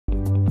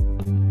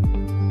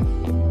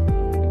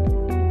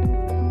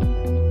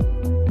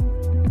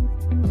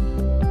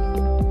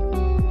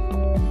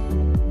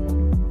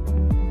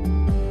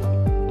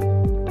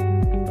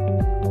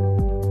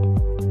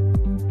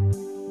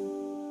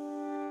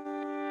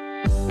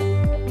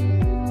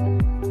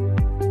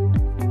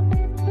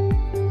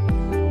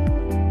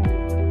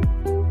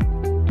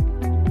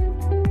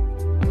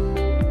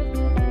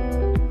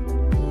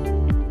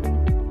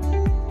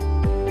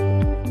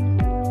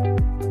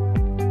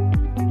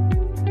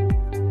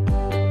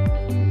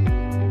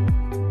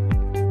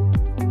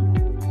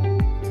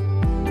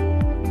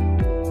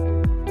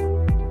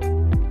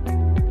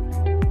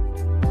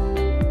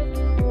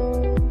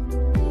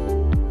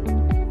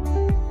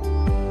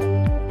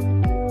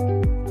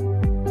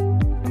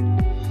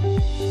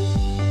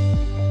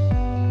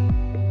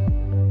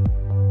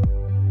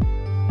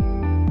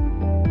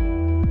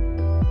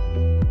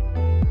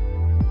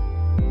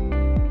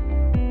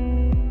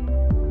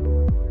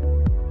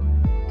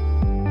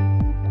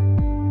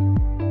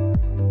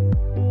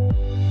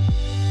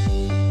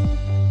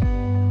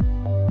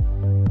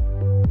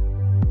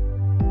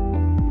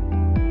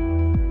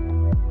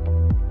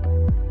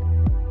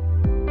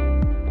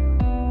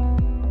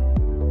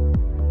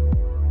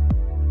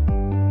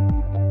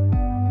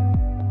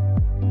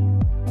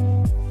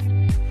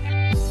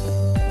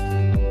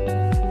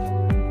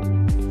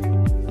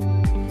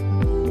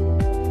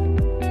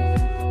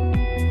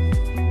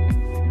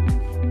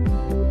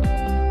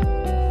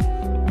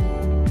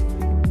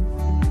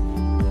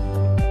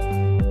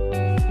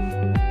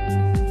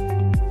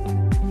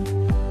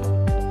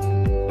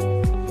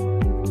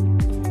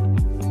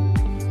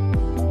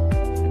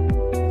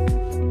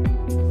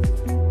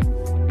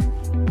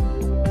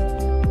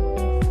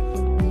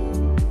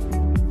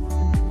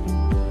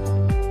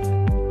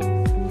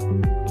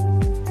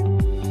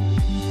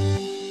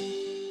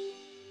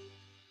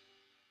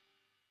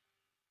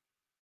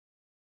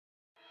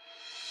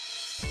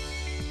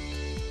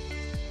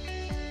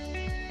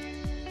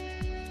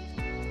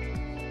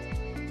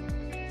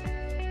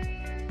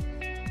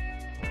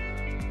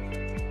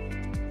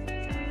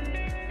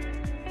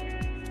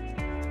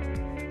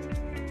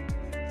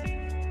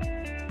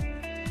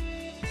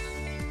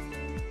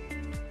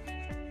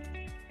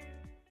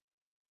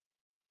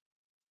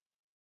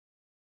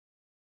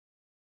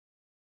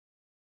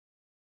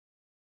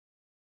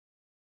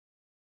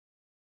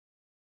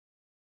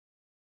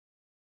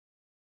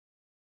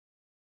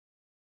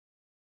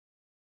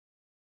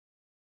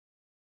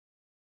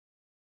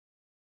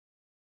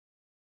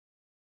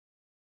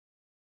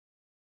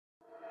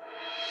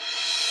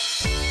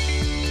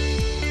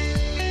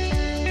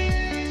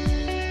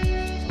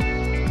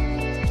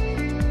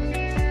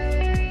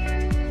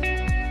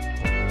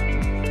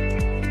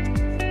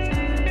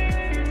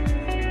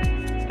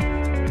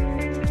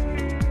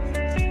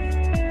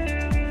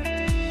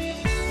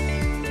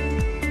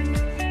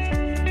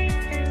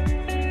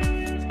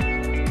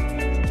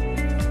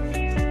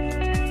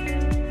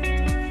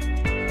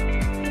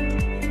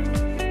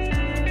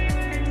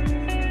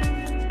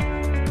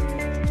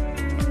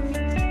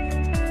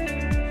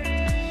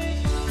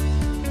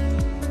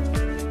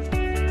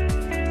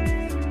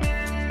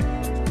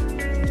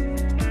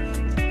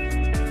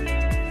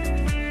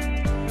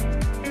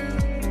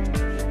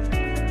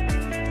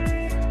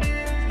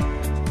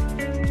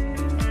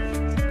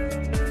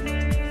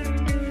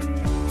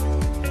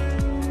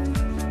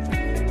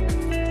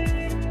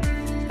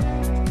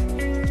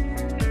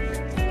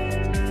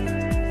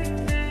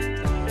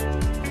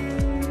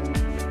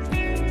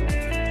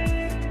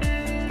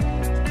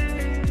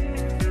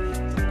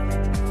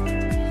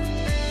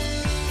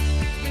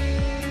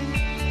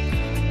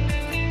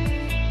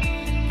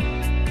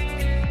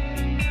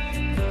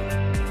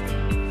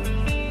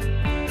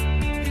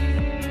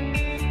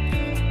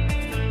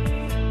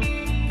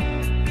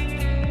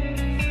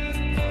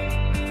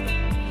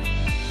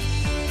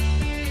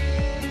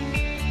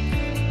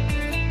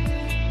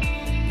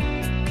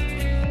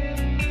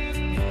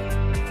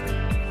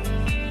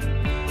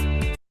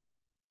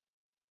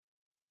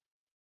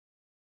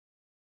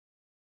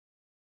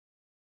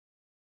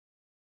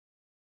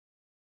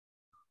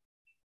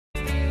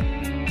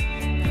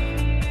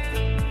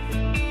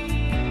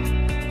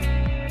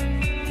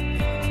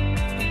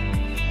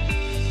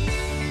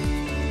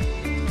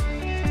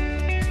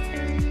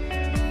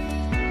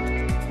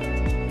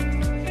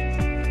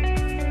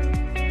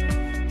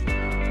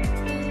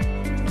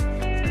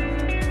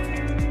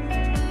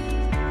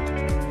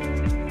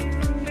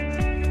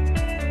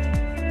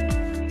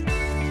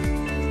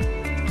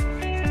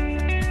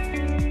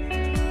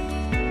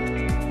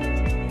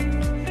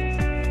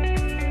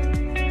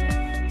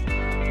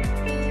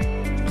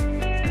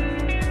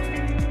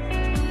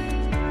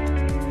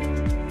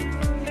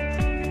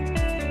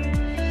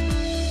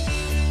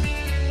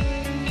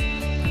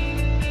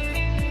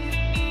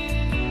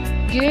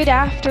Good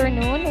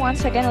afternoon,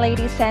 once again,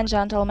 ladies and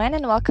gentlemen,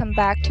 and welcome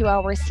back to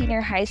our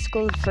senior high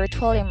school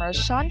virtual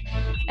immersion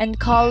and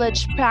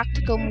college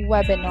practicum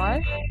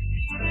webinar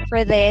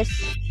for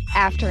this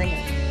afternoon.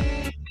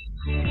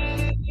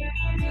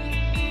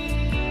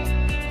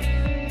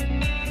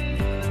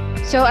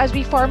 So as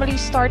we formally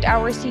start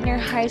our senior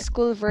high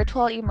school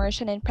virtual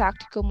immersion and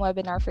practicum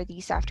webinar for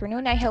this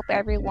afternoon, I hope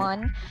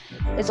everyone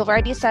is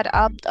already set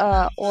up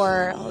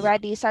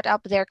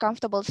their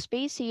comfortable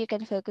space so you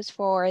can focus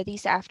for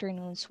this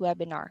afternoon's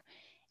webinar.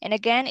 And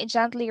again, a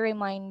gently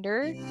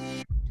reminder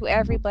to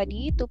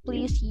everybody to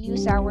please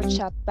use our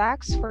chat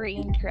box for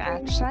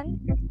interaction.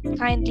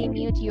 Kindly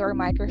mute your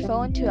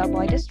microphone to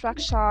avoid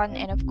distraction,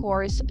 and of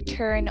course,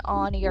 turn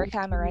on your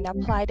camera and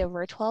apply the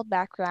virtual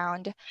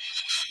background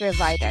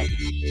provided.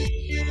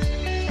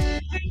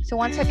 So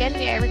once again,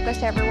 may I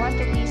request everyone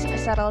to please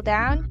settle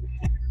down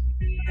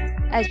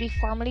as we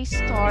formally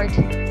start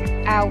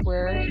our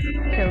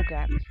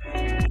program.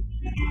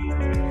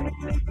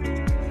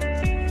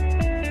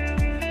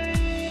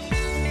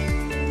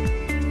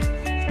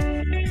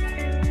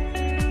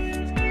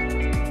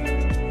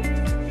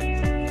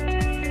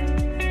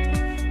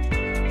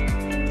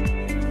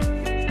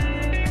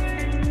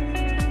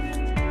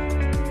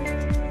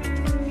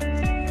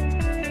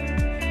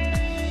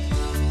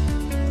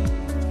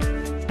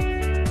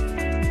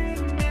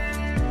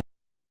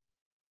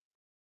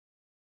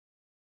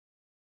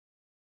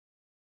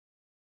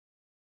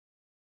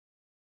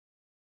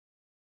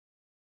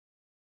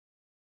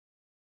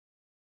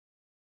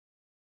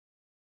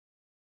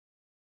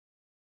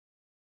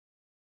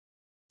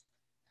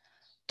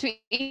 To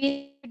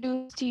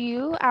introduce to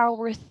you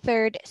our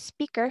third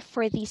speaker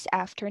for this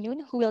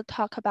afternoon, who will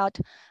talk about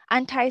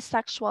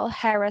Anti-Sexual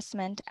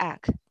Harassment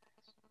Act.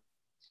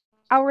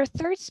 Our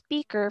third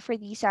speaker for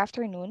this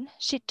afternoon,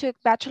 she took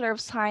Bachelor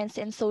of Science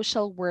in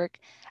Social Work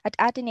at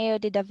Ateneo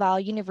de Davao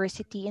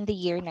University in the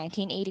year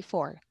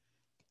 1984.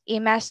 A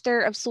Master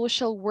of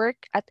Social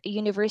Work at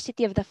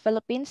University of the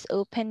Philippines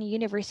Open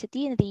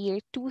University in the year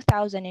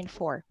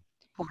 2004.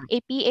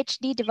 A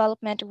PhD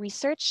Development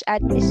Research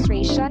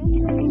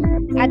Administration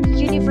at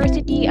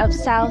University of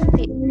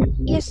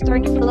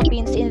Southeastern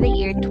Philippines in the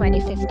year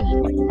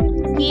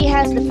 2015. He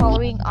has the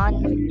following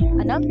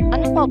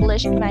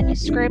unpublished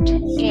manuscript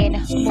in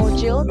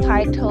module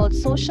titled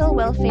Social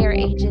Welfare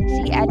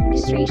Agency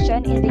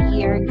Administration in the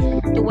year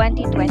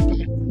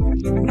 2020.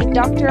 A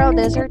doctoral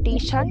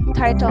dissertation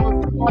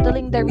titled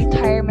Modeling the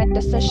Retirement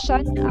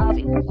Decision of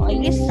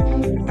Employees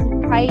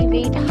in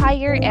Private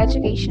Higher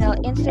Educational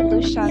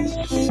Institutions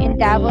in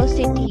Davao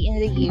City in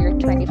the year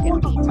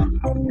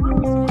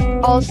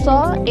 2015.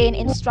 Also, in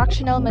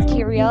instructional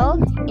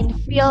material, in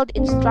field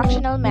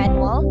instructional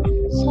manual,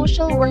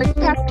 social work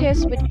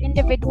practice with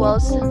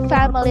individuals,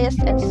 families,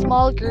 and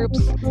small groups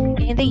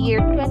in the year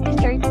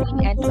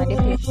 2013 and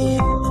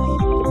 2015.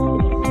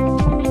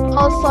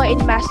 Also in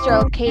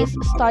masteral case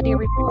study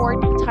report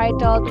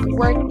titled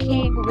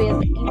Working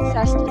with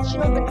Incest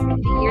Children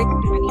in the year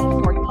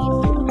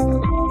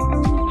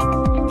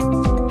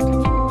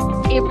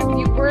 2014. A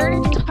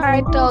reviewer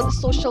titled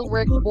Social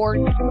Work Board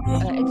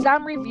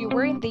Exam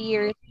Reviewer in the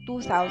year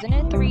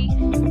 2003,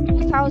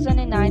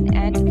 2009,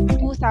 and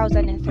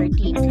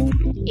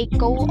 2013. A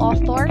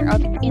co-author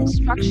of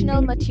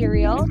instructional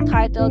material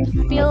titled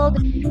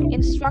Field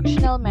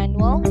Instructional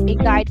Manual, a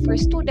guide for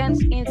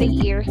students in the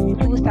year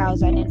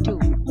 2002.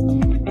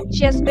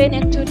 She has been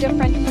in 2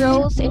 different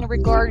roles in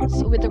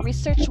regards with the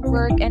research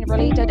work and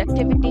related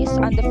activities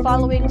on the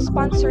following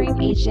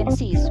sponsoring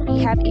agencies. We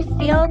have a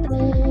field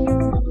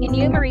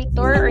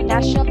enumerator or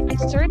national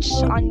research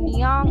on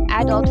young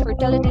adult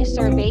fertility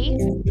survey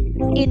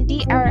in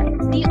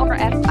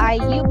DRFI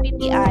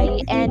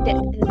UPPI and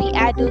the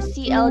ADO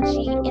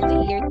CLG in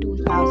the year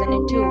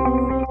 2002.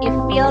 A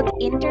field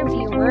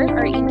interviewer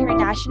or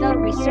international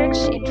research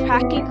in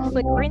tracking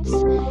footprints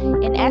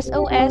in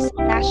SOS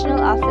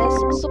National Office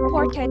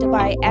supported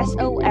by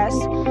SOS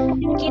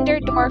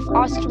Kinderdorf,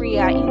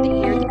 Austria in the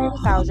year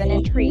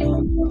 2003. A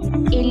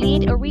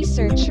lead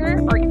researcher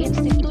or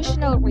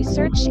institutional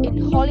research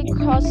in Holy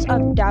Cross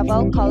of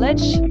Davao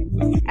College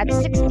at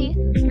 60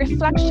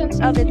 Reflections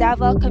of the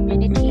Davao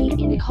Community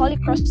in the Holy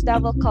Cross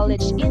Davao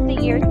College in the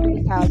year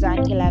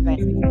 2011.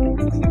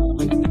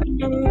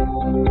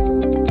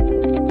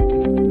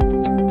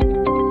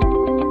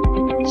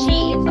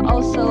 She is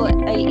also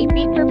a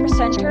paper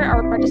presenter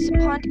or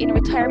participant in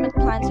Retirement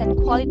Plans and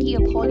Quality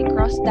of Holy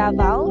Cross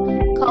Davao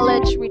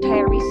College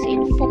Retirees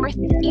in 4th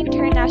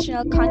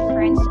International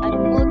Conference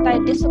on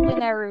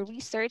Multidisciplinary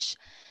Research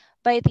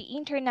by the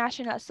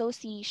International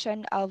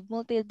Association of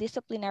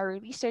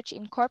Multidisciplinary Research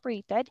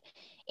Incorporated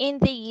in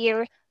the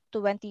year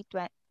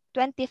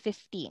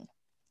 2015.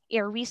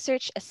 A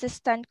research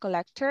assistant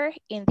collector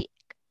in the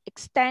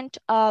extent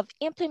of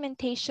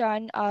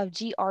implementation of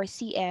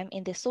GRCM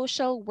in the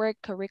social work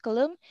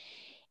curriculum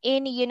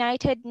in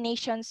United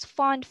Nations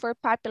Fund for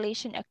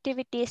Population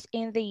Activities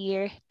in the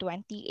year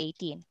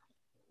 2018.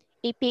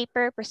 a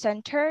paper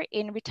presenter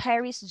in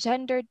retirees'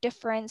 gender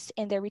difference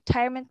in their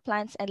retirement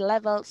plans and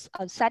levels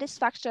of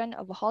satisfaction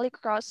of Holy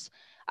Cross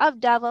of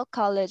Davao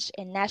College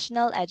in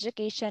National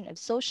Education of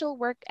Social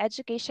Work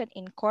Education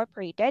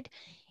Incorporated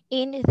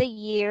in the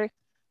year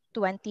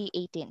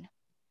 2018.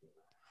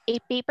 A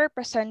paper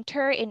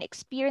presenter in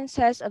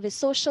experiences of a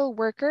social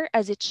worker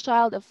as a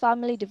child of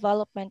family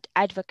development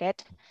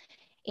advocate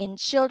in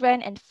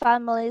Children and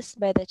Families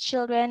by the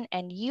Children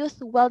and Youth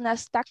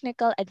Wellness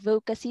Technical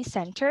Advocacy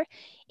Center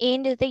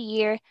in the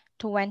year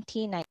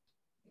 2019.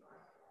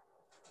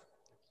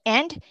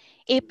 And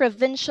a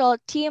provincial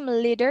team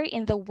leader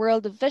in the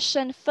World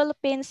Vision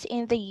Philippines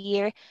in the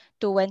year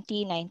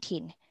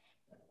 2019.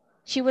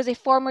 She was a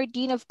former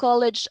Dean of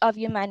College of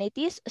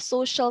Humanities,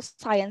 Social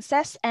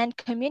Sciences, and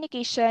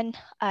Communication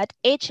at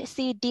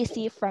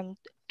HCDC from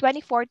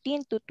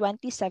 2014 to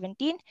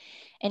 2017,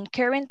 and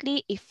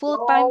currently a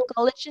full-time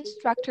college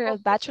instructor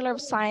of Bachelor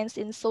of Science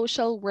in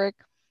Social Work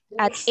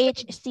at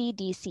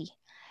HCDC.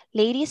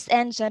 Ladies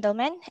and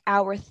gentlemen,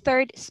 our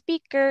third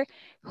speaker,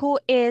 who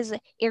is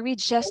a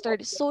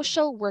registered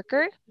social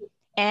worker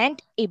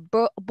and a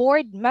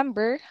board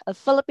member of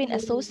Philippine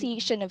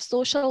Association of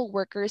Social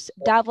Workers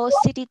Davao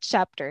City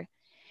Chapter.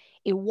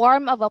 A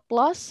warm of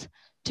applause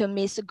to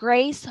Miss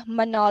Grace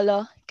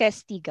Manolo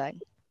Castigan.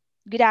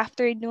 Good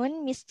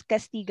afternoon, Miss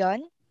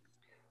Castigan.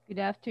 Good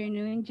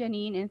afternoon,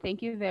 Janine, and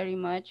thank you very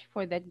much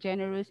for that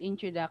generous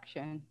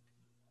introduction.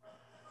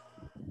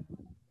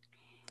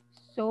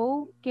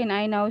 So, can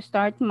I now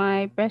start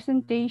my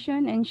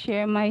presentation and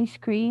share my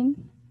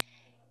screen?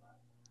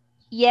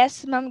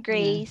 Yes, Ma'am Yeah.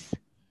 Grace.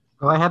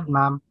 Go ahead,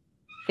 ma'am.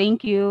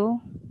 Thank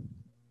you.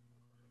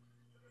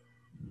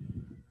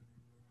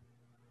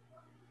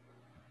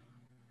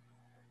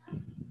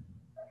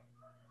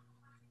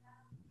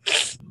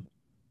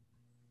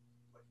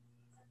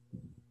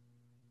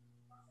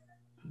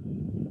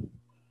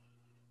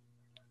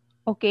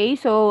 Okay,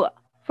 so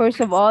first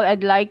of all,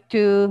 I'd like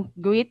to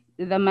greet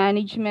the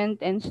management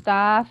and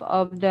staff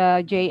of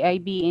the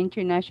JIB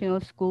International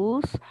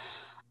Schools.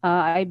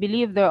 I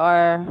believe there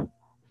are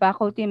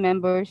faculty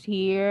members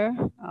here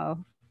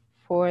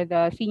for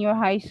the senior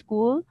high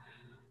school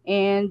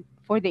and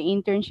for the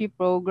internship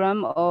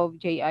program of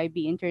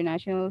JIB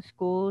International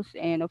Schools,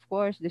 and of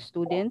course, the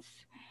students,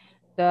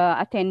 the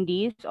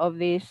attendees of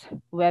this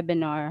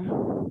webinar.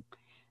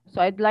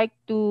 So I'd like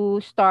to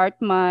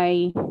start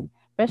my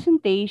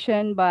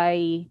presentation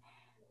by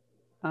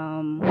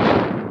um,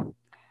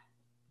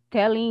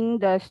 telling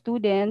the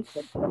students,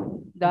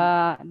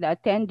 the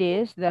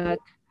attendees, that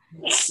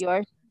you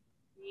are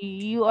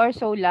you are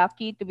so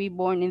lucky to be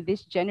born in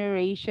this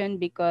generation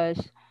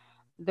because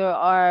there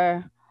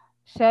are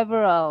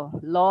several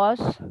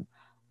laws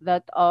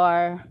that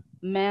are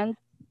meant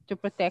to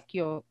protect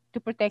you.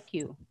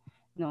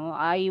 No,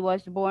 I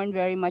was born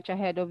very much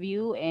ahead of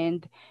you,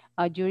 and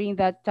during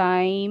that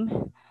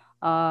time,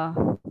 uh,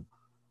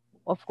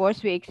 of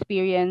course, we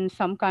experienced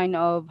some kind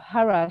of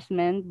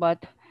harassment.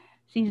 But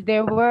since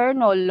there were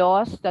no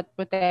laws that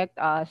protect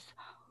us,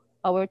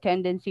 our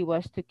tendency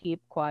was to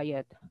keep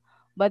quiet.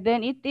 But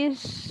then it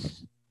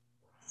is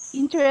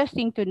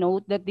interesting to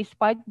note that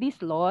despite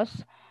these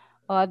laws,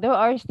 there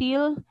are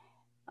still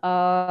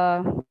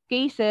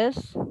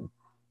cases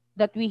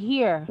that we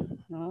hear,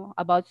 no,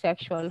 about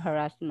sexual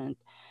harassment.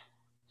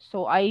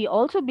 So I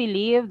also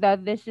believe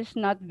that this is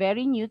not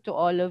very new to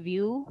all of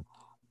you,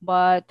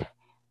 but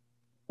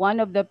one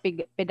of the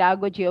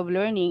pedagogy of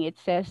learning, it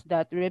says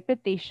that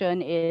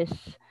repetition is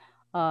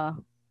uh,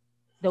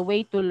 the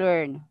way to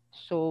learn.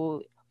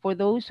 So for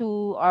those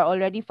who are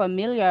already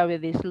familiar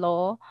with this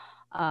law,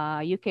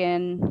 you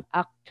can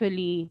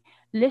actually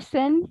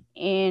listen,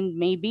 and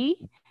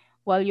maybe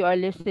while you are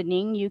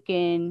listening, you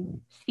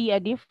can see a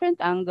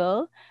different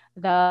angle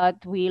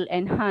that will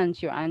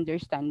enhance your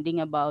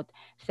understanding about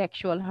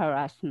sexual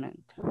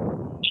harassment.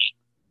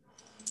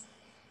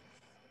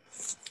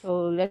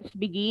 So let's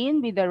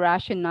begin with the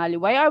rationale.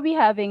 Why are we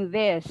having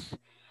this?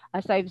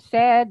 As I've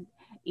said,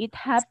 it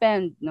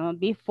happened, no,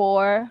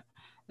 before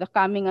the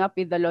coming up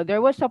with the law.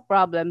 There was a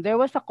problem. There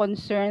was a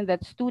concern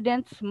that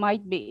students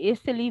might be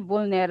easily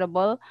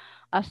vulnerable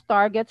as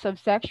targets of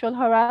sexual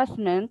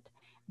harassment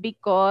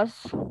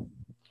because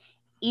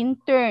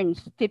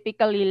interns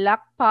typically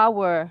lack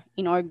power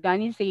in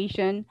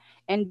organization,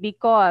 and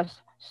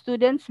because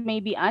students may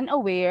be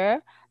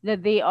unaware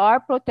that they are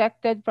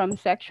protected from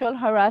sexual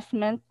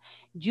harassment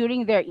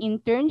during their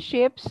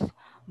internships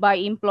by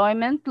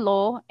employment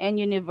law and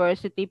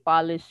university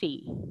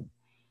policy.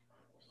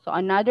 So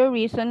another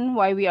reason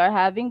why we are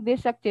having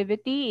this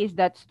activity is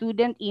that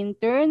student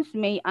interns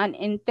may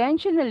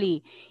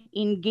unintentionally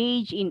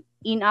engage in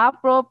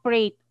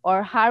inappropriate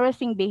or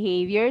harassing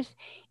behaviors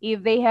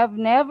if they have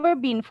never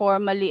been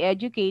formally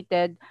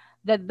educated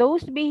that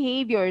those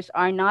behaviors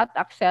are not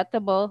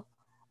acceptable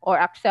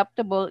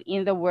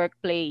in the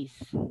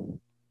workplace.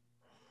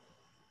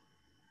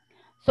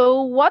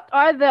 So what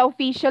are the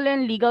official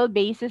and legal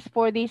basis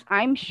for this?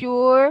 I'm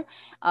sure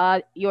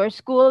your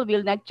school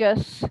will not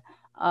just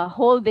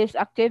hold this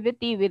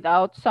activity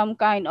without some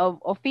kind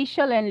of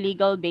official and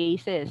legal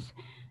basis.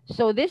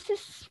 So this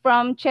is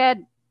from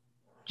CHED.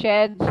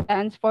 CHED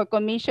stands for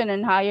Commission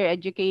on Higher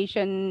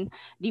Education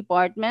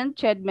Department,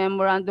 CHED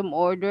Memorandum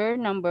Order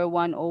number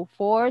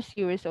 104,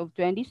 series of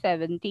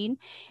 2017.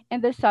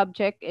 And the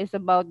subject is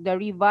about the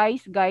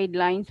revised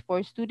guidelines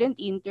for student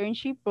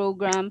internship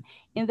program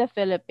in the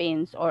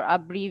Philippines, or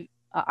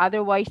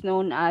otherwise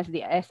known as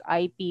the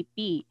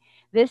SIPP.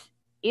 This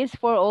is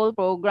for all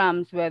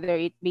programs, whether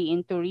it be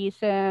in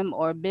tourism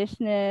or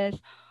business,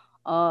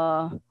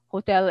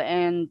 hotel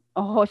and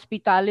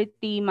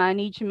hospitality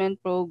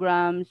management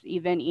programs,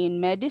 even in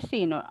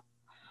medicine, or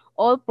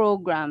all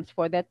programs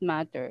for that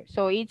matter.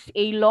 So it's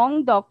a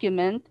long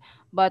document,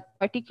 but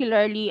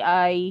particularly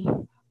I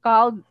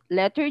called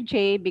letter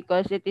J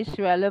because it is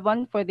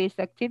relevant for this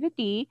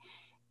activity,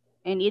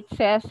 and it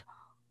says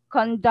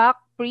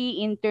conduct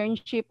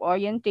pre-internship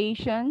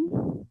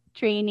orientation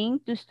training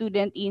to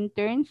student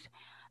interns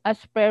as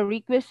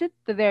prerequisite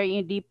to their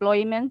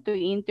deployment to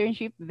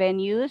internship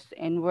venues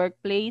and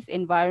workplace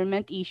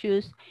environment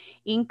issues,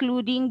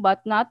 including but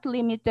not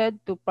limited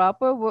to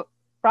proper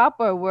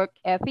work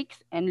ethics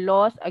and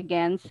laws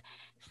against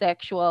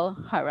sexual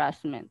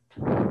harassment.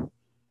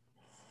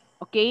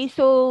 Okay,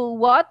 so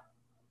what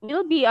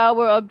will be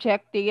our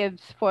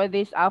objectives for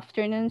this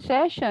afternoon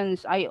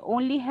sessions? I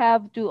only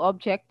have two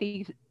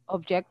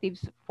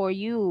objectives for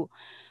you.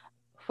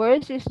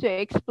 First is to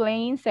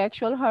explain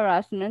sexual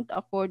harassment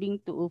according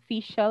to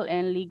official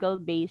and legal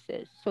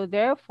basis. So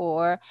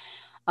therefore,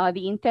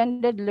 the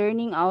intended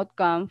learning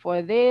outcome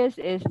for this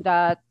is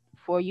that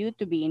for you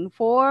to be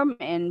informed,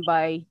 and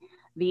by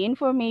the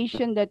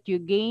information that you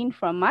gain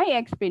from my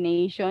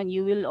explanation,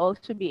 you will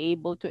also be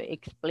able to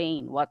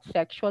explain what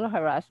sexual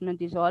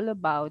harassment is all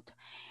about.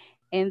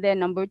 And then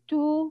number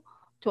two,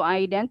 to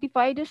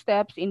identify the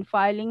steps in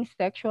filing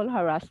sexual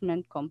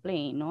harassment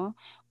complaint. No?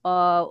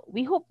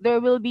 We hope there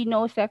will be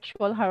no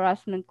sexual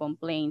harassment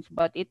complaints,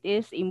 but it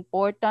is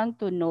important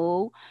to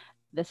know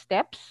the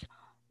steps.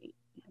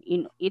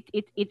 It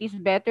is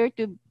better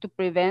to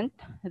prevent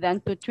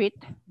than to treat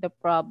the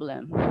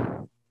problem.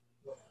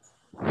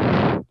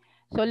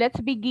 So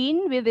let's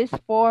begin with this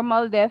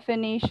formal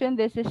definition.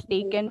 This is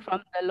taken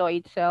from the law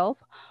itself.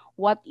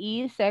 What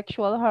is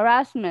sexual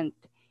harassment?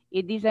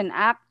 It is an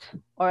act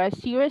or a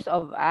series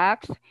of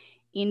acts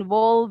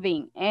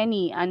involving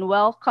any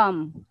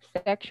unwelcome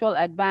sexual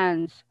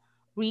advance,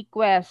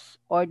 request,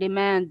 or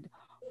demand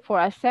for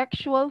a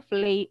sexual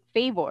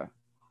favor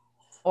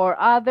or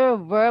other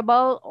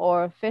verbal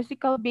or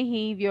physical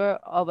behavior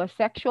of a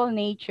sexual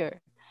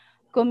nature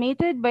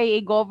committed by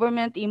a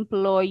government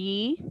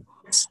employee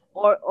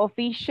or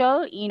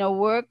official in a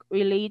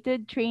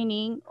work-related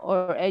training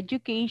or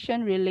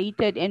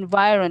education-related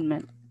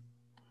environment.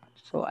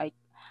 So I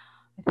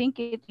think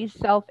it is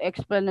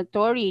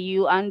self-explanatory.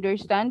 You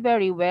understand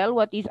very well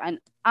what is an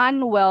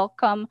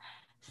unwelcome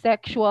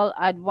sexual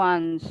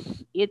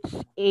advance. It's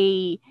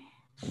a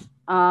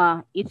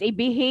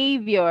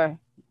behavior,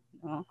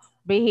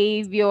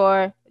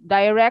 behavior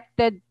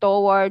directed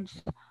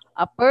towards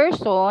a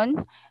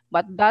person,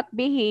 but that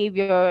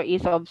behavior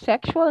is of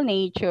sexual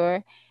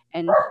nature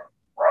and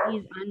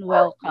is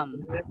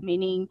unwelcome,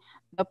 meaning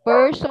the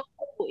person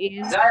who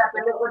is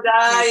recipients of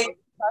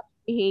such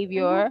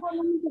behavior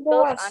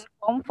feels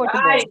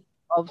uncomfortable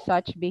of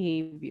such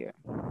behavior.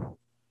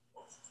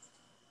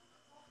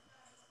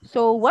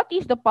 So what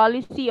is the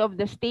policy of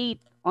the state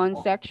on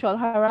sexual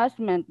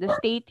harassment? The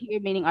state here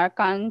meaning our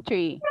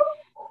country.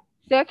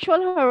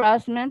 Sexual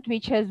harassment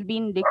which has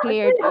been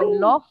declared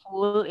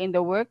unlawful in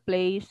the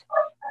workplace,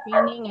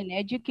 training, and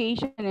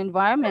education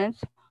environments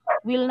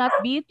will not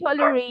be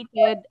tolerated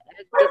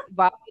as it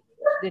violates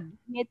the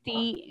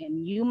dignity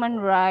and human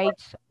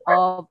rights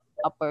of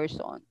a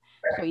person.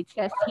 So it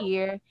says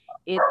here,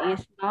 it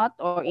is not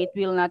or it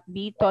will not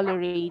be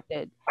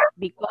tolerated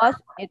because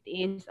it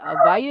is a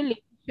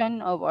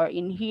violation of our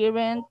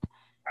inherent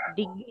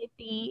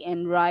dignity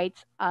and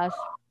rights as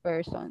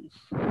persons.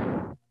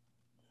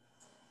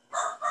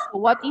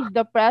 What is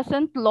the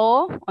present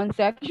law on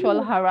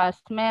sexual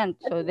harassment?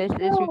 So this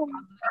is Republic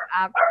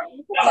Act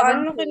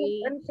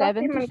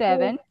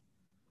 7877,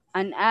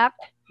 an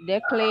act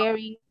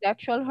declaring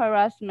sexual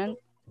harassment.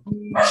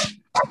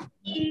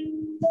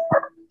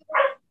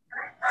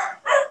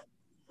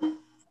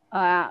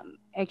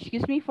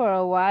 Excuse me for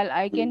a while.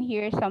 I can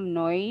hear some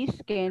noise.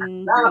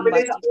 Can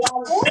somebody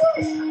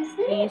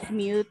please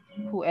mute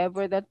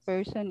whoever that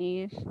person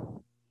is?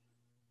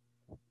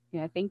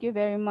 Yeah, thank you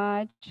very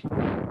much.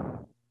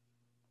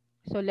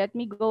 So let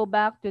me go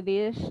back to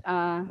this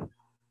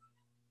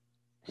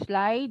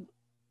slide.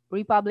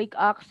 Republic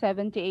Act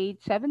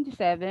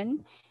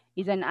 7877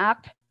 is an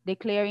act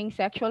declaring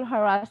sexual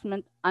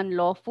harassment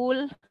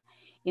unlawful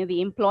in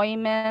the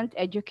employment,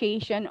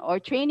 education, or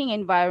training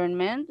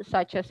environment,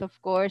 such as,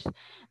 of course,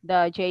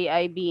 the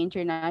JIB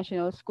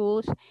International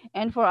Schools,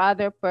 and for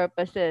other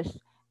purposes.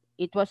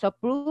 it was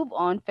approved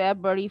on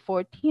February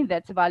 14th,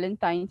 that's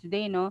Valentine's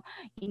Day, no,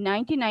 in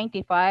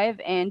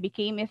 1995, and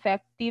became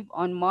effective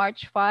on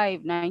March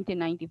 5,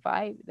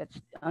 1995. That's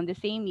on the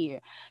same year.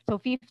 So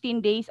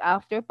 15 days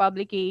after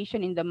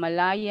publication in the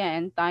Malaya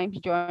and Times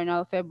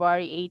Journal,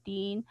 February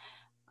 18,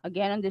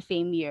 again on the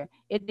same year.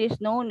 It is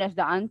known as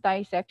the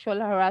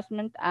Anti-Sexual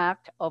Harassment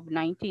Act of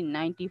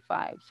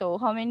 1995. So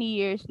how many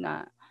years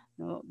na,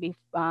 no,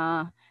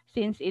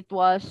 since it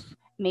was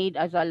made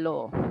as a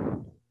law?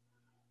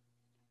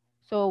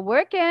 So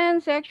where can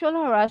sexual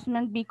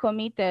harassment be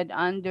committed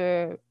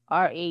under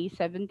RA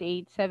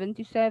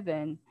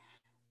 7877?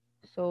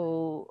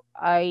 So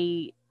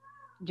I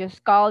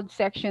just called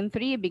section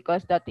 3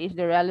 because that is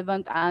the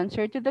relevant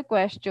answer to the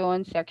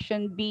question.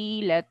 Section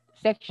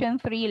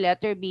 3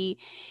 letter B,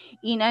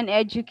 in an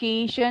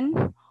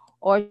education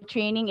or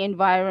training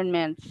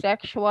environment,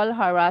 sexual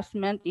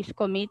harassment is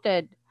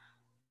committed.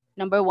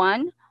 Number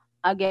 1,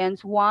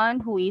 against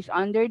one who is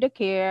under the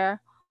care,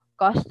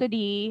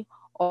 custody,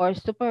 or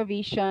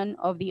supervision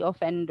of the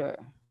offender.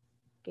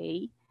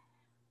 Okay?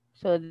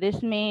 So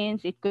this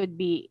means it could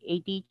be a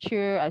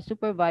teacher, a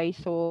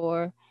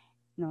supervisor,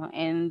 no,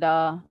 and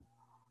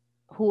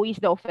who is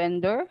the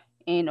offender,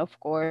 and of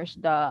course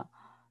the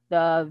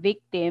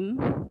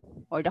victim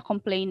or the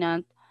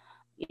complainant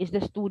is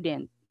the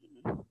student,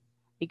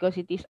 because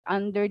it is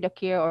under the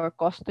care or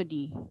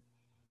custody,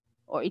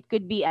 or it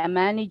could be a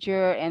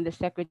manager and the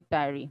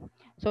secretary.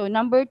 So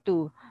number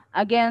 2,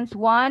 against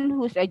one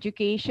whose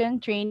education,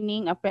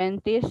 training,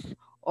 apprentice,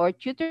 or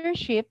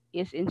tutorship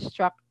is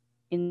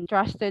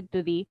entrusted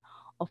to the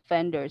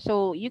offender.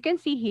 So you can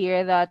see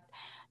here that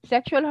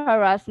sexual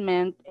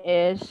harassment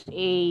uh,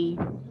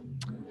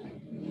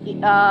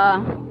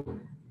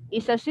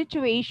 is a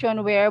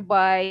situation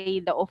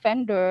whereby the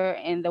offender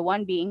and the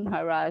one being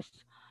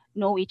harassed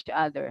know each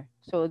other.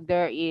 So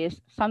there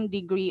is some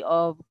degree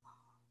of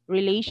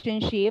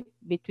relationship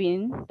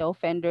between the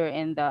offender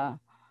and the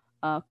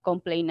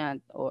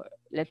complainant, or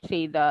let's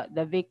say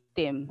the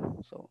victim.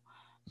 So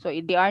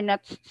they are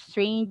not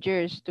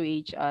strangers to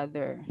each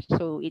other.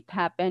 So it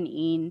happened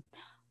in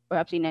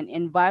perhaps in an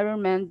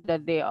environment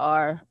that they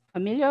are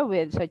familiar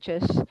with, such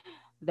as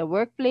the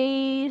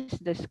workplace,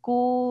 the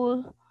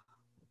school.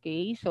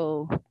 Okay,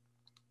 so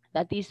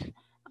that is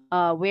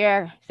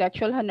where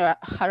sexual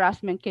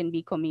harassment can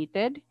be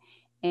committed.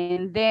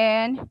 And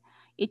then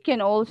it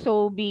can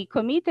also be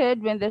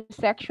committed when the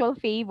sexual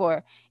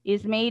favor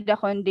is made a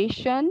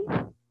condition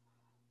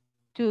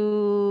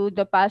to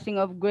the passing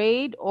of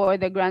grade or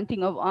the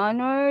granting of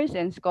honors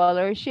and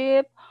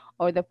scholarship,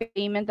 or the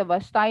payment of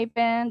a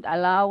stipend,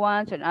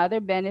 allowance, and other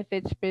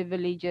benefits,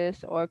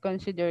 privileges, or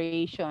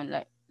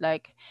consideration,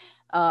 like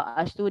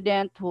a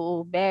student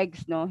who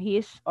begs, no,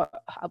 his or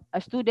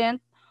a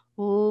student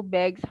who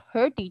begs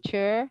her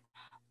teacher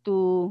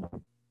to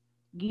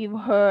give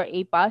her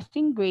a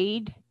passing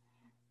grade,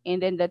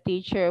 and then the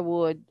teacher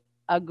would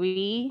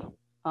agree,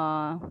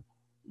 uh,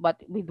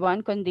 but with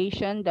one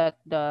condition, that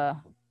the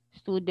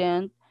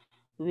student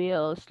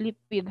will sleep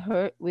with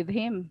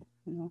him,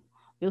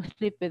 will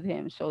sleep with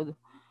him. So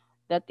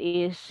that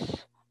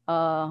is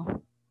uh,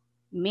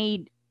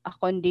 made a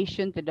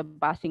condition to the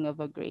passing of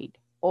a grade.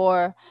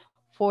 Or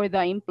for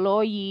the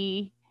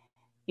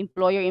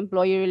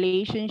employer-employee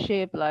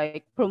relationship,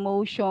 like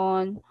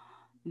promotion,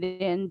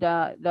 then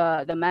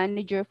the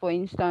manager, for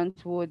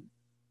instance, would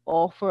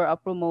offer a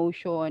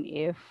promotion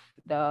if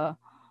the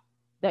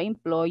the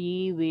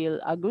employee will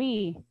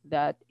agree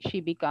that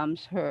she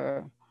becomes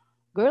her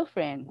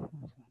girlfriend.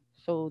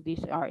 So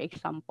these are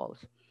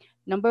examples.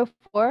 Number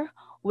 4,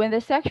 when the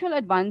sexual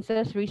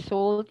advances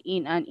result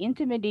in an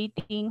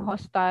intimidating,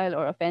 hostile,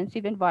 or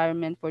offensive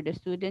environment for the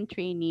student,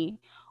 trainee,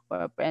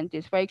 or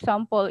apprentice. For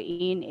example,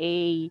 in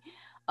a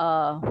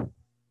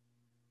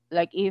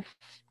like if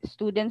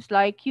students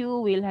like you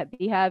will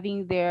be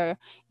having their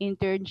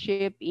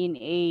internship in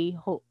a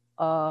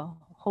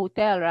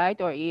hotel,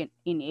 right, or in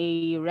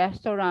a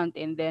restaurant,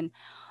 and then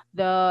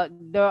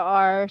there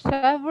are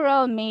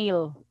several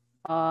male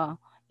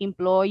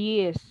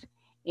employees,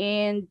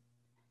 and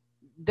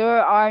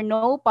there are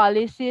no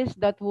policies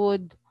that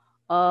would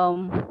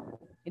um,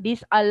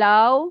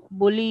 disallow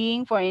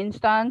bullying, for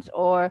instance,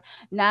 or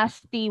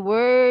nasty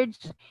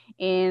words,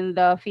 and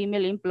the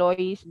female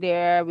employees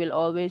there will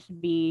always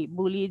be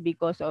bullied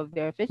because of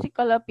their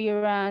physical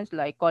appearance,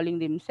 like calling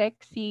them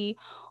sexy,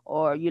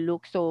 or you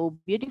look so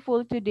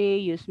beautiful today,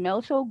 you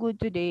smell so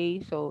good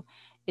today. So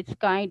it's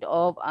kind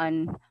of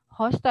an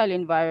hostile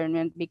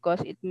environment,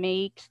 because it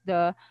makes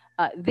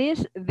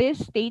these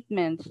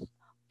statements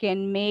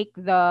can make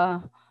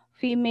the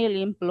female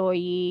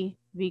employee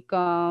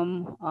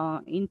become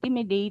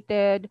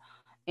intimidated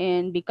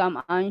and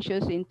become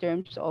anxious in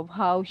terms of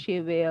how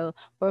she will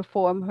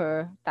perform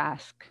her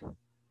task.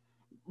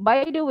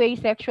 By the way,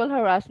 sexual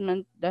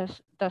harassment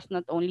does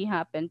not only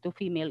happen to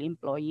female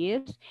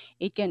employees,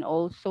 it can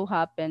also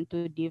happen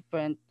to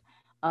different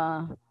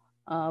uh,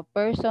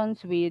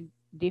 persons with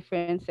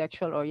different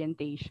sexual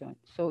orientation.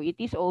 So it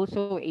is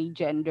also a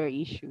gender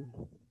issue.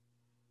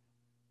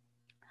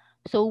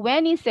 So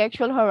when is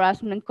sexual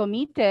harassment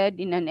committed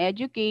in an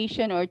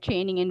education or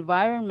training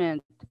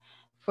environment?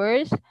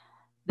 First,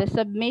 the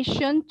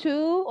submission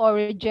to or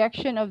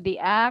rejection of the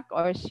act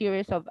or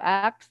series of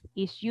acts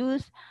is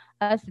used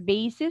as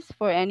basis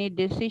for any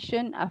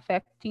decision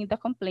affecting the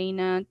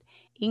complainant,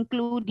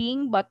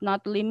 including but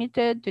not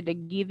limited to the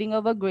giving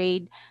of a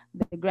grade,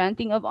 the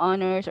granting of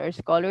honors or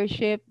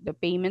scholarship, the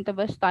payment of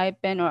a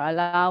stipend or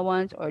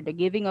allowance, or the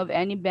giving of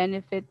any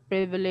benefit,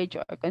 privilege,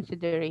 or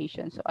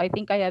consideration. So I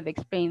think I have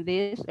explained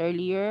this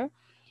earlier.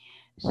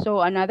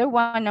 So another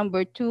one,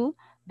 number two,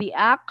 the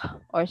act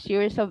or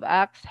series of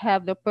acts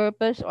have the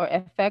purpose or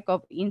effect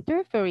of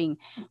interfering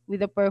with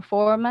the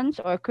performance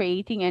or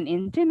creating an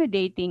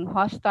intimidating,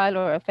 hostile,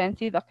 or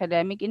offensive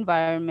academic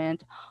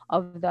environment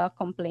of the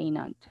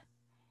complainant.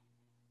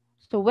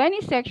 So when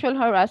is sexual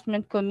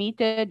harassment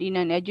committed in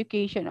an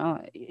education?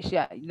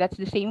 Yeah, that's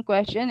the same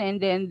question. And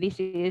then this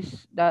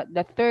is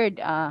the third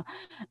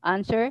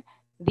answer.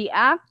 The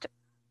act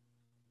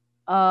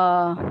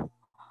uh,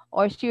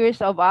 or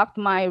series of acts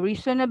might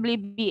reasonably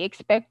be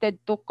expected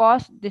to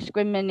cause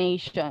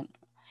discrimination,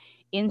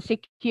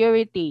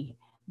 insecurity,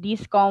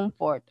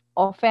 discomfort,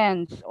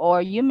 offense,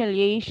 or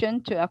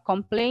humiliation to a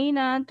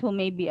complainant who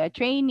may be a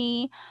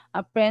trainee,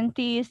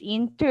 apprentice,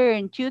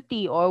 intern,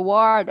 tutee, or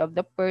ward of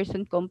the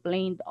person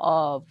complained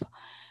of.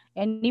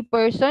 Any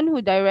person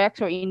who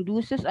directs or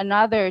induces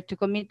another to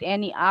commit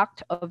any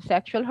act of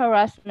sexual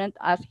harassment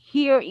as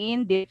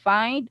herein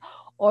defined,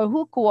 or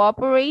who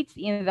cooperates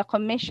in the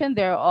commission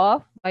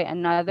thereof by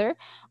another,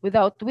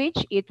 without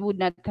which it would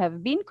not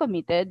have been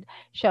committed,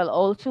 shall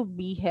also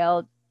be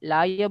held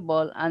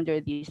liable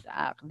under this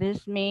act.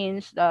 This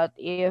means that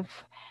if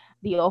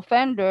the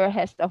offender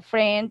has a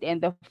friend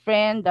and the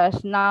friend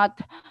does not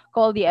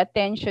call the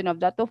attention of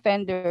that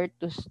offender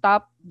to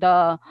stop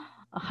the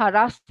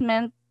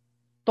harassment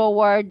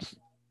towards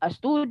a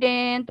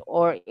student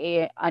or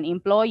an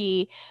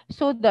employee,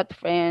 so that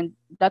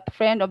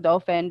friend of the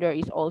offender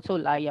is also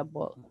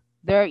liable.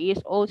 There is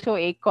also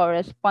a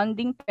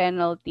corresponding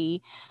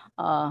penalty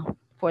uh,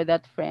 for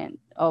that friend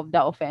of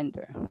the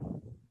offender.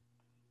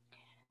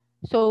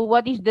 So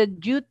what is the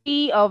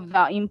duty of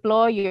the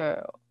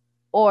employer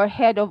or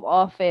head of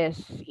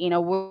office in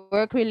a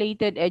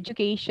work-related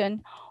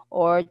education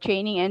or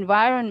training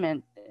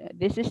environment?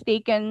 This is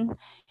taken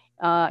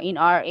in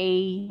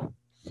RA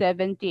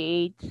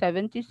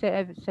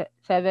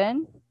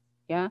 7877,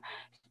 yeah,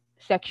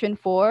 section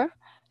 4.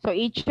 So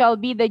it shall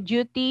be the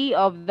duty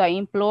of the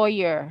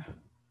employer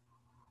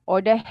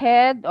or the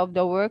head of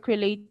the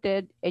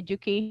work-related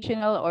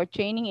educational or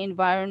training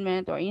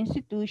environment or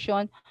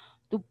institution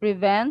to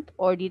prevent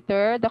or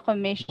deter the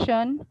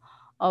commission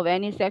of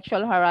any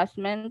sexual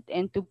harassment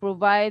and to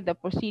provide the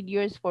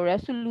procedures for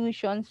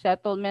resolution,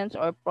 settlements,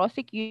 or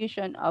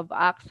prosecution of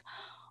acts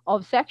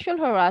of sexual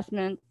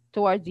harassment.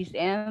 Towards this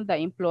end, the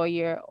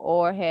employer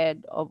or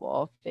head of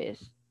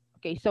office.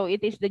 Okay, so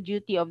it is the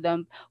duty of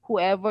them,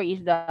 whoever is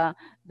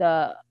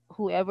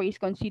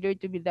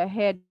considered to be the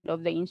head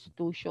of the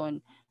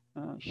institution,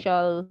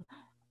 shall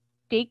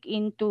take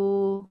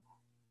into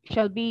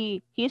shall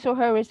be his or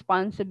her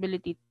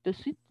responsibility to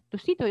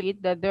see to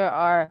it that there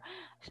are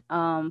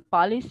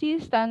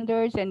policies,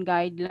 standards, and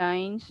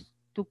guidelines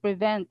to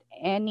prevent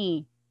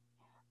any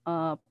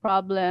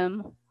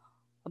problem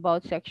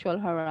about sexual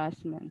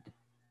harassment.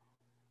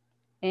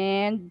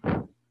 And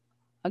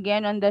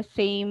again, on the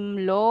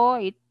same law,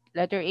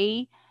 letter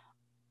A,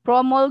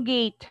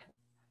 promulgate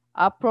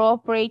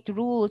appropriate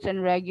rules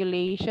and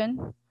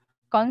regulation,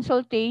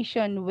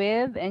 consultation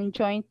with and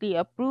jointly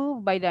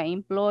approved by the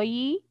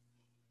employee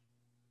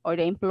or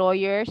the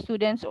employer,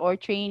 students, or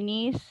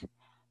trainees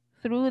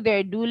through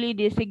their duly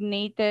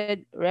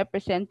designated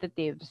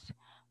representatives,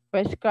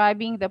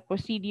 prescribing the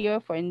procedure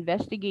for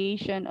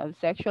investigation of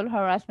sexual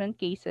harassment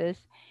cases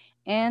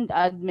and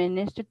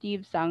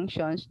administrative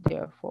sanctions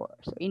therefore.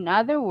 So in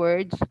other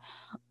words,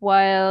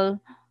 while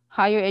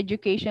higher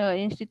educational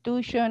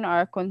institutions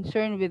are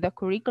concerned with the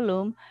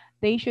curriculum,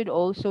 they should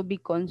also be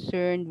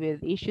concerned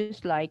with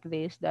issues like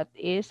this that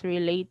is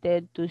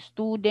related to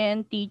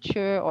student,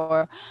 teacher,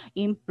 or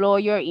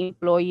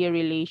employer-employee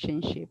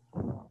relationship.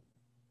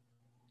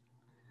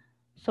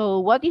 So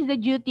what is the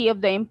duty of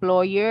the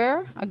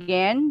employer?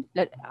 Again,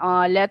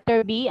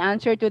 letter B,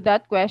 answer to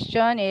that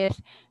question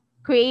is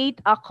create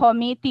a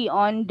committee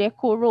on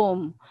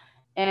decorum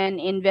and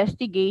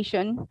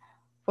investigation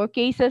for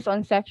cases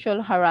on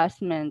sexual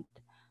harassment.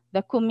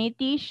 The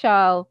committee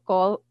shall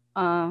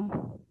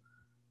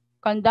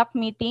conduct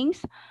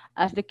meetings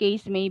as the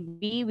case may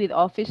be with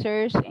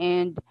officers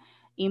and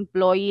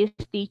employees,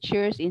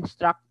 teachers,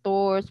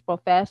 instructors,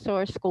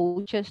 professors,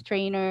 coaches,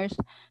 trainers,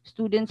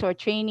 students, or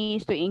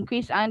trainees to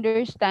increase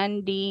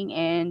understanding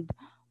and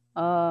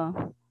uh,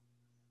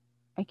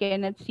 I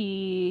cannot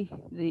see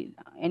the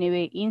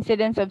anyway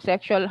incidents of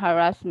sexual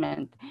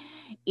harassment.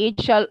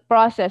 It shall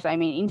process, I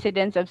mean,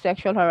 incidents of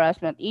sexual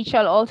harassment. It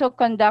shall also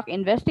conduct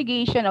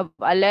investigation of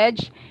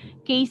alleged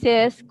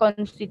cases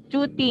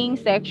constituting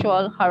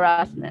sexual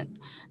harassment.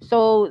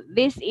 So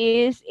this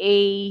is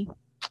a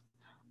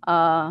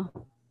uh,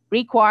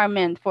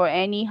 requirement for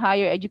any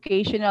higher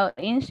educational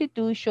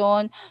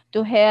institution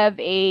to have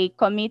a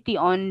committee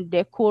on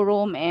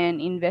decorum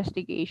and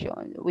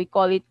investigation. We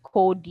call it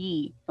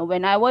CODI.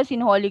 When I was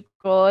in Holy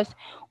Cross,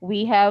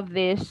 we have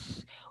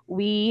this.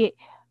 We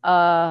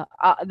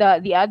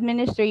the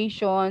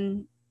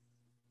administration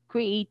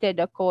created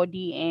a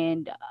CODI,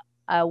 and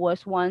I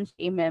was once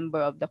a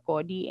member of the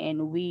CODI,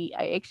 and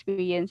I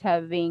experienced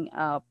having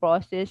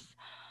process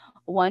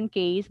one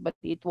case, but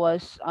it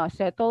was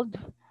settled.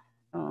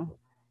 Uh,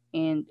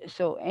 and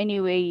so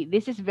anyway,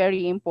 this is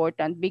very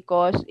important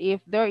because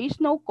if there is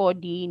no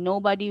CODI,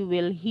 nobody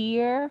will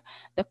hear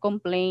the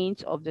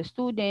complaints of the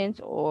students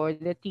or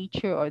the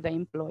teacher or the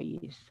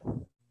employees.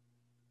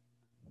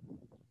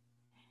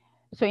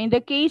 So in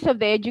the case of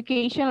the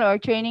educational or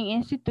training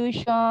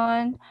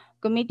institution,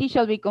 committee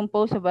shall be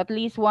composed of at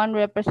least one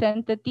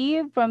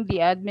representative from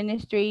the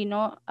administration,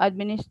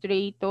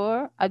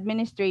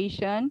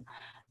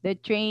 the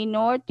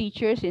trainer,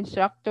 teachers,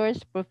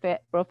 instructors,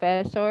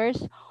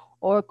 professors,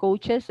 or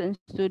coaches and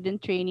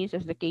student trainees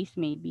as the case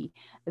may be.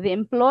 The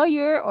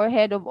employer or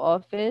head of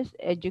office,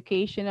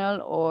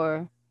 educational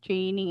or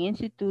training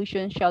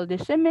institution shall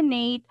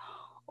disseminate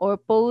or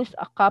post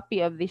a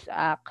copy of this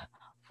act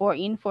for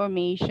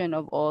information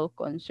of all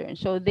concerned.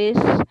 So this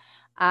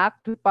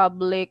act,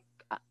 Republic,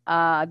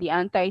 the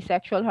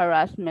Anti-Sexual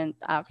Harassment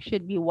Act,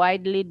 should be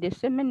widely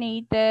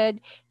disseminated,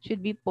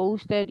 should be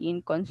posted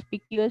in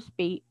conspicuous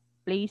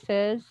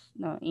places,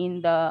 no,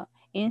 in the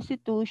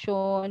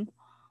institution.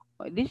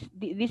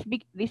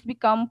 This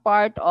become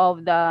part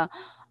of the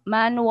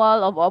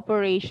manual of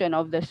operation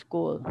of the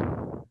school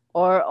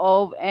or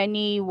of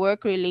any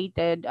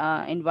work-related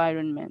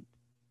environment.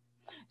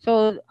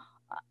 So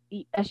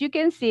as you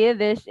can see,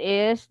 this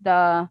is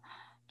the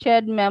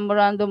CHED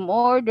Memorandum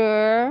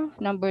Order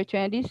number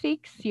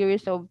 26,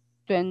 series of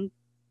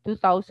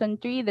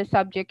 2003. The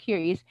subject here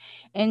is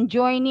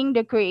enjoining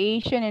the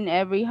creation in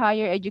every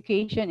higher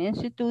education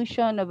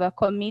institution of a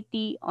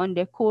committee on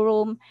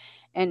decorum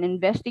and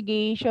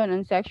investigation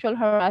on sexual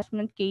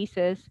harassment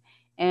cases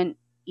and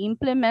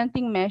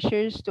implementing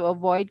measures to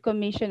avoid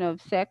commission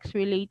of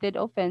sex-related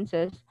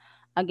offenses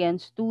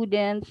against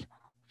students,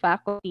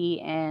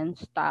 faculty, and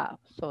staff.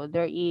 So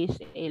there is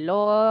a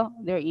law,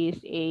 there is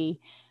a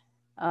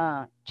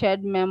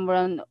CHED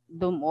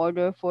memorandum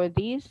order for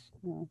this,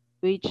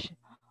 which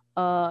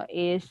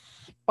is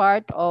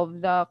part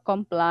of the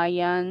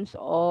compliance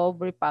of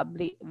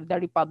the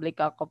Republic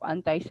Act of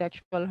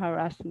Anti-Sexual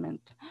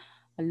Harassment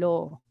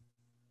law.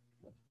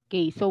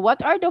 Okay, so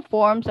what are the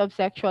forms of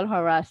sexual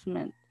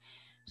harassment?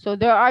 So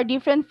there are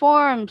different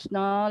forms,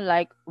 no,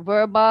 like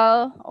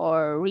verbal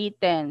or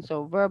written.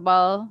 So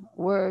verbal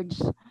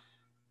words,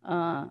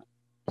 uh,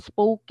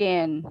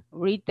 spoken.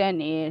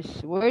 Written is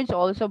words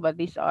also, but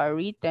these are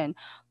written.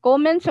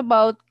 Comments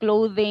about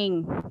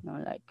clothing,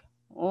 like,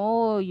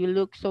 oh, you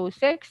look so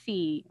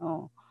sexy.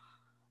 Oh,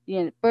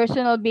 yeah.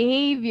 Personal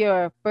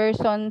behavior,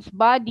 person's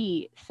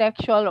body,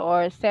 sexual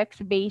or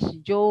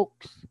sex-based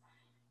jokes,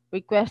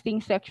 requesting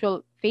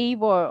sexual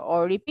favor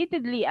or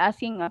repeatedly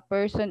asking a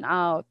person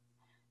out,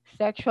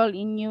 sexual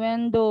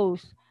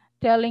innuendos,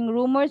 telling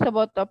rumors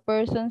about a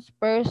person's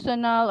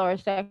personal or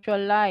sexual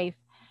life,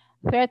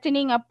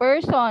 threatening a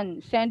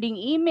person, sending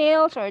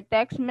emails or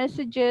text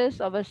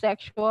messages of a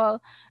sexual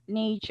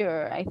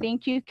nature. I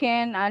think you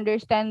can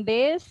understand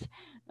this.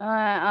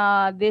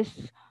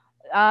 This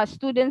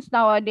students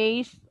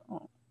nowadays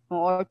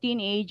or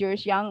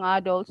teenagers, young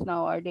adults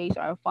nowadays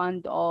are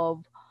fond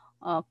of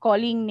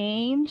calling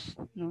names,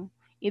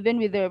 even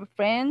with their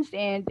friends,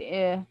 and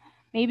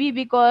maybe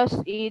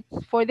because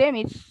it's for them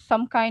it's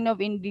some kind of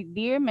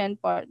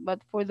endearment part,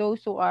 but for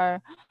those who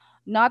are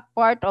not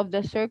part of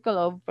the circle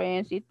of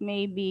friends, it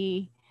may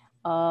be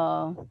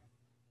uh,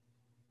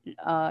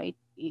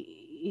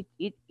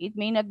 it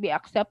may not be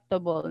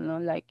acceptable,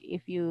 like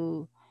if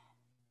you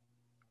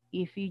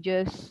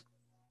just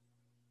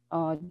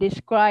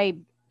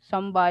describe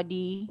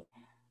somebody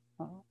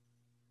uh,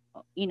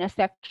 in a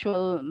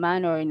sexual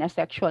manner, in a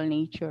sexual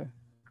nature.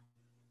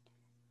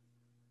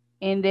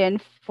 And then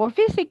for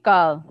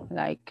physical,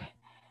 like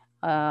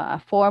a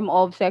form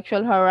of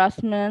sexual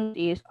harassment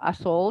is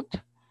assault.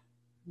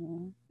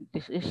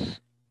 This is,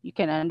 you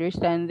can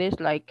understand this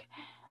like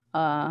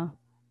uh,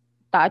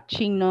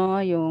 touching, no,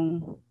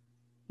 yung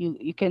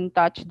you can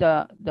touch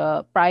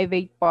the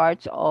private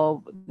parts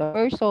of the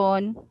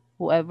person,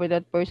 whoever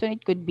that person.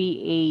 It could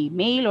be a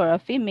male or a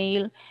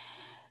female,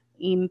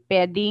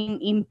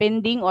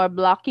 impeding or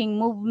blocking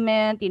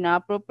movement,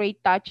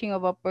 inappropriate touching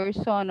of a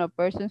person or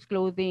person's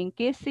clothing,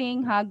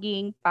 kissing,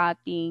 hugging,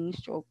 patting,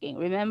 stroking.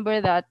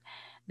 Remember that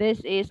this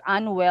is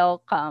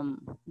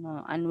unwelcome,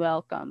 no,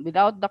 unwelcome,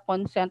 without the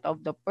consent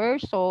of the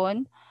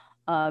person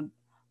uh,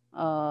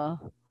 uh,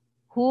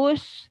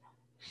 whose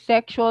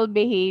sexual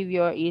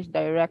behavior is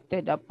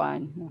directed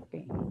upon.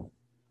 Okay.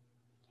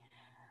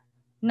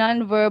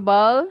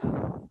 Nonverbal.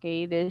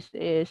 Okay, this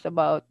is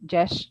about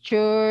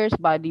gestures,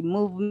 body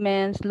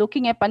movements,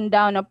 looking up and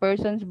down a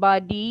person's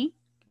body.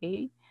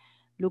 Okay,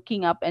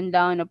 looking up and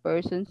down a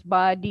person's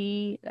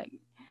body, like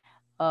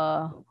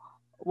uh,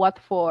 what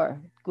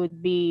for?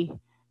 Could be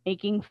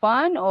making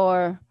fun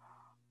or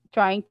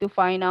trying to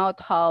find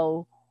out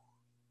how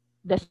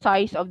the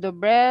size of the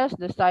breast,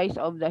 the size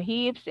of the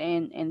hips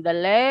and the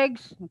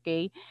legs,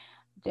 okay?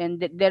 Then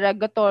the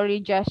derogatory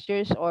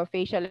gestures or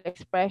facial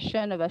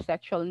expression of a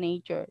sexual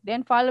nature.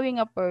 Then following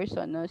a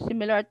person,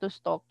 similar to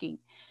stalking.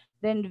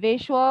 Then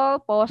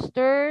visual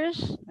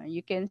posters,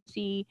 you can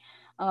see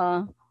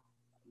uh,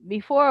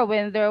 before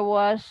when there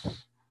was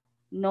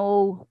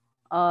no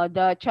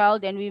the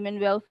child and women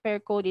welfare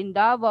code in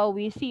Davao,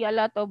 we see a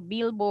lot of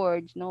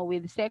billboards, no,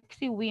 with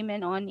sexy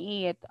women on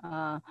it,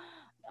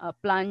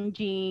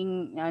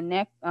 plunging,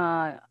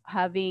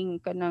 having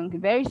kanang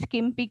very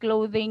skimpy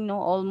clothing, no,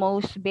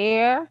 almost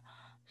bare.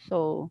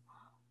 So,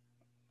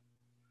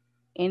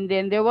 and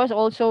then there was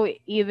also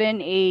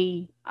even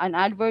an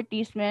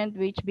advertisement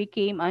which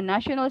became a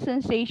national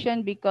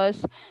sensation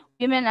because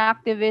women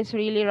activists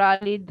really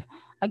rallied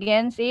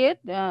against it.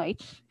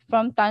 It's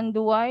from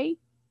Tanduay.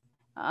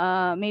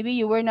 Maybe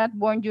you were not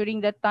born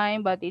during that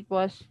time, but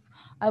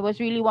I was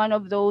really one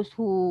of those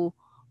who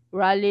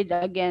rallied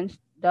against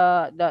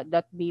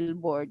that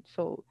billboard.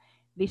 So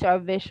these are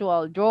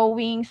visual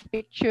drawings,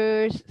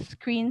 pictures,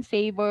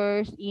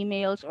 screensavers,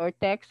 emails, or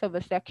texts of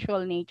a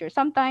sexual nature.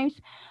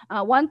 Sometimes,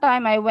 one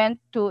time I went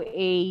to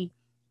a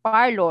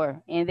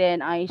parlor and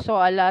then I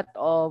saw a lot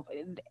of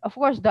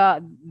course,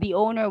 the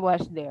owner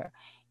was there,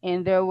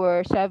 and there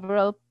were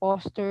several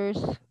posters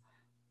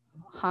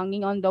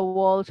hanging on the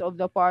walls of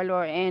the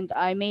parlor, and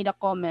I made a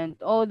comment,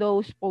 oh,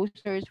 those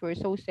posters were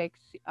so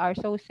sexy, are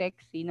so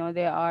sexy,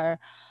 they are,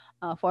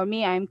 for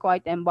me, I'm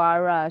quite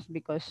embarrassed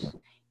because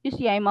you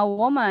see, I'm a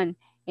woman.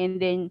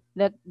 And then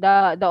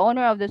the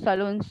owner of the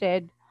salon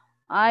said,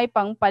 ay,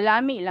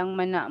 pangpalami lang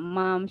man na,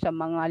 ma'am, sa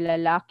mga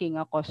lalaking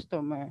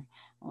customer.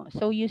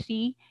 So you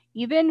see,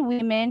 even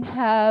women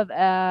have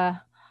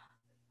a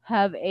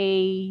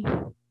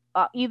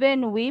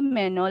even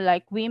women, no,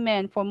 like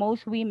women, for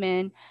most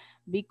women,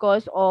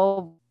 because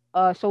of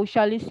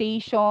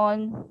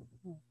socialization,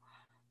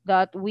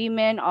 that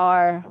women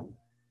are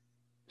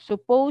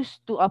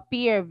supposed to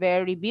appear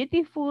very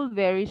beautiful,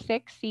 very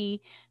sexy,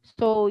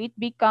 so it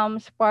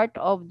becomes part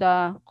of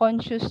the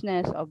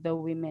consciousness of the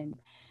women.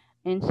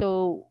 And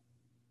so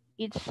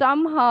it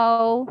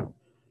somehow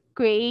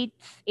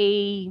creates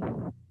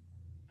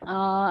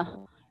uh,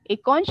 a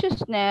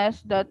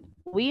consciousness that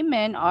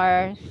women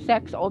are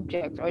sex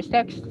objects or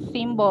sex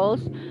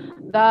symbols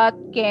that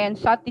can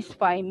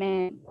satisfy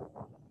men.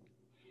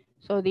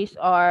 So these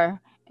are,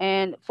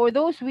 and for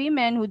those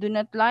women who do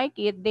not like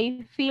it,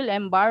 they feel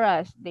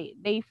embarrassed. They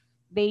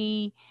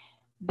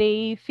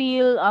they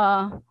feel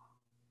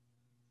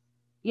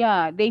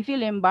yeah, they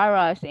feel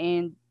embarrassed,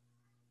 and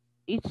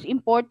it's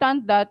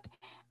important that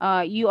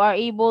you are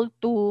able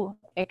to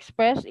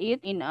express it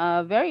in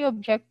a very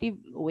objective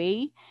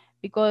way,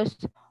 because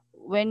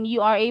when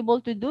you are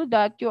able to do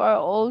that, you are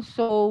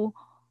also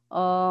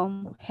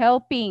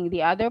helping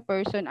the other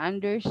person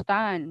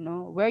understand,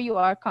 no, where you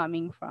are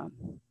coming from.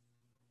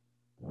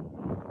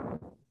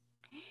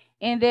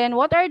 And then,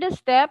 what are the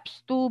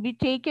steps to be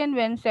taken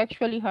when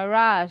sexually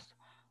harassed?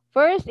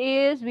 First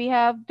is we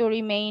have to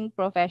remain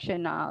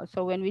professional.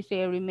 So when we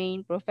say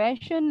remain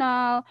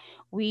professional,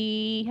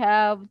 we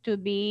have to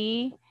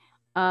be,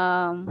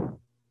 um,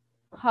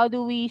 how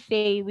do we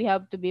say we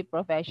have to be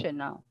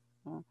professional?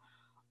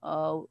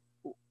 Uh,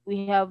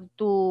 we have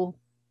to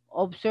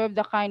observe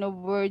the kind of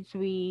words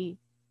we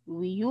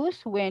use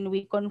when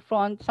we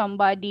confront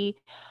somebody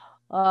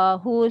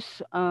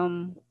whose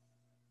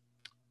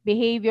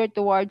behavior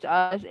towards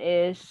us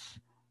is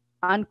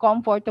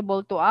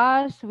uncomfortable to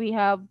us. We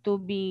have to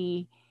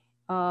be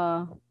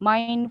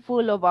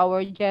mindful of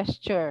our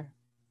gesture.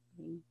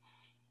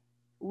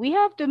 We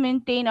have to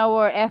maintain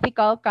our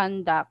ethical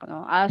conduct.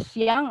 No? As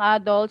young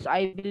adults,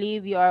 I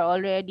believe you are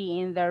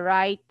already in the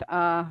right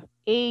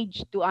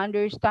age to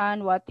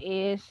understand what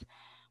is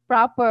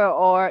proper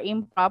or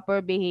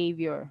improper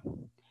behavior.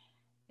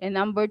 And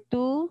number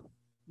two,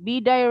 be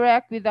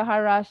direct with the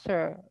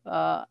harasser.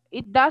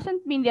 It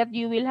doesn't mean that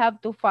you will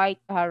have to fight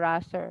the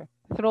harasser,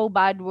 throw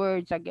bad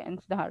words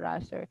against the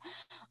harasser,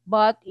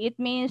 but it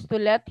means to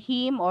let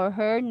him or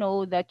her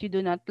know that you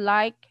do not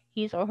like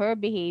his or her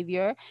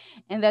behavior,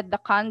 and that the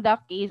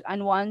conduct is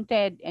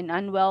unwanted and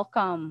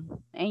unwelcome,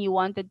 and you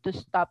wanted to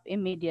stop it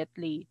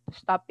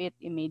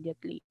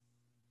immediately.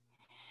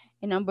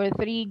 And number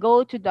three,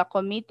 go to the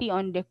Committee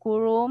on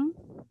Decorum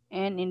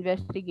and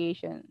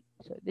Investigation.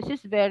 So this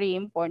is very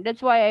important.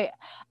 That's why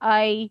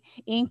I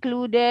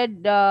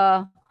included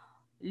the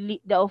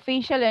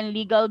official and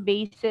legal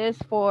basis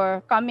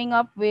for coming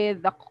up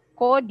with the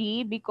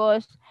CODI,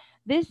 because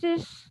this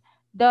is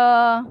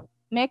the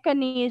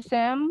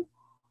mechanism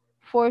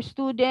for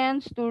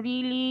students to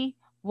really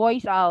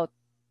voice out.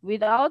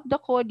 Without the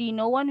CODI,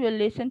 no one will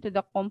listen to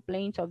the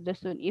complaints of the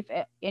student,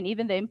 and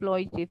even the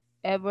employees, if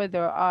ever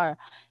there are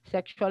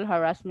sexual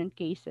harassment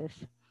cases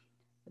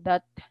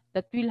that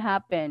will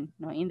happen,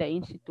 no, in the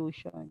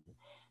institution.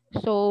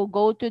 So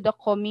go to the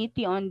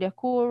Committee on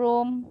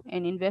Decorum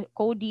and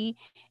CODI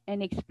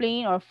and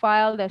explain or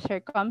file the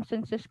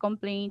circumstances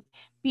complaint.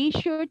 Be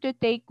sure to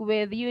take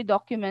with you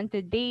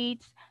documented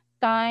dates,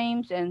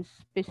 times, and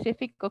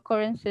specific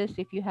occurrences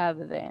if you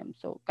have them.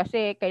 So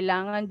kasi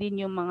kailangan din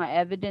yung mga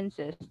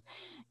evidences.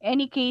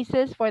 Any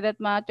cases for that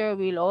matter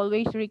will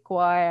always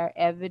require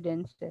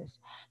evidences.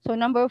 So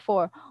number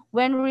 4,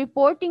 when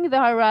reporting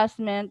the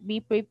harassment, be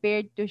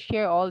prepared to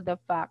share all the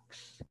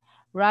facts.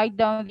 Write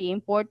down the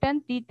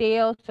important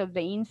details of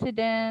the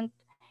incident,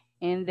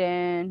 and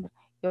then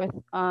your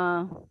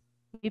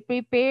be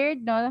prepared,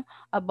 no,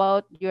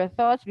 about your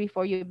thoughts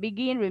before you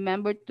begin.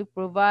 Remember to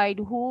provide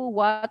who,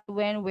 what,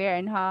 when, where,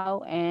 and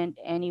how, and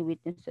any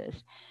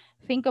witnesses.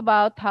 Think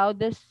about how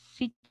the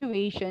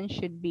situation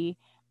should be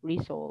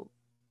resolved.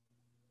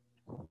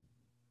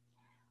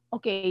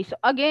 Okay, so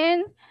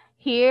again,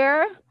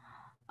 here,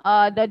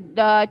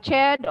 the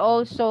CHED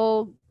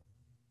also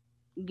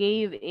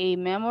gave a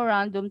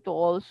memorandum to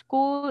all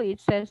school. It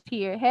says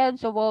here,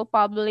 heads of all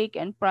public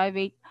and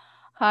private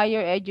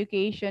higher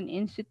education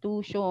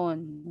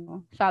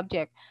institution.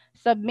 Subject,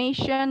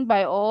 submission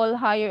by all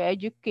higher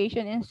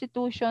education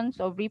institutions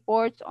of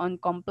reports on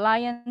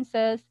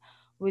compliances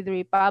with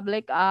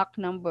Republic Act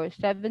number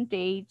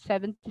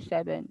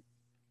 7877.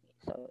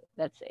 So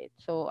that's it.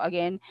 So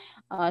again,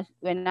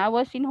 when I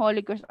was in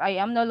Holy Cross, I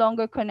am no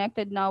longer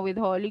connected now with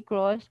Holy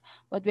Cross,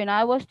 but when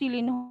I was still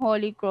in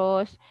Holy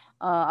Cross,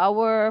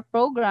 our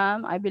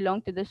program, I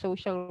belong to the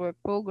social work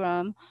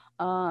program,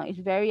 is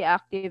very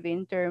active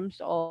in terms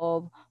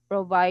of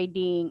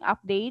providing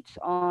updates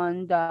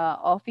on the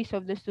Office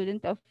of the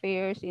Student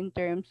Affairs in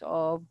terms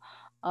of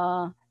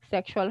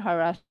sexual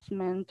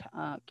harassment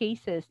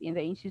cases in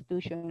the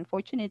institution.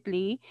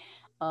 Fortunately,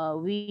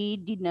 we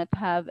did not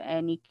have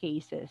any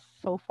cases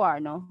so far,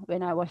 no,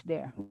 when I was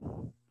there.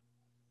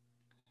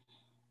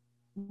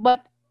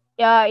 But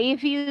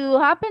if you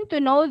happen to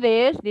know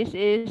this, this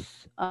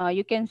is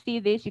you can see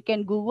this, you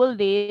can Google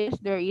this.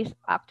 There is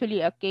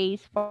actually a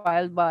case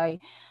filed by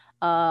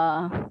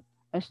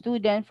a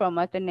student from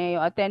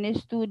Ateneo. Ateneo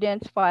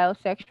students file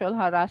sexual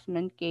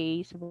harassment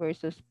case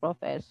versus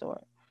professor.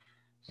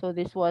 So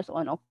this was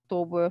on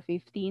October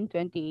 15,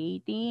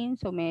 2018.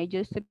 So may I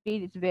just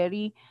read? It's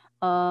very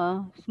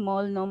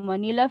small. No,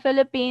 Manila,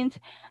 Philippines.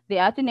 The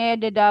Ateneo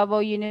de Davao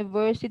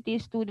University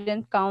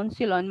Student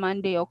Council on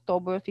Monday,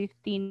 October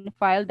 15,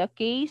 filed a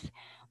case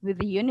with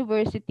the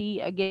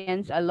university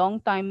against a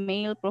longtime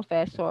male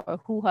professor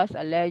who has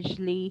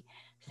allegedly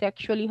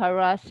sexually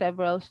harassed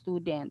several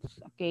students.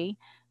 Okay?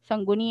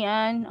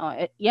 Sanggunian,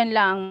 yan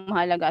lang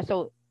mahalaga.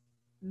 So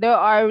there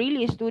are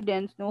really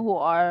students, no, who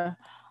are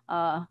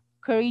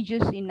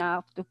courageous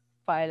enough to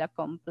file a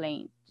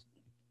complaint,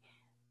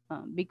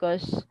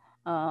 because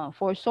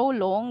for so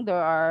long there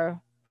are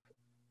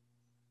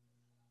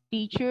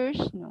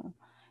teachers, no,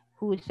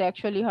 who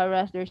sexually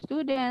harass their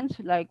students.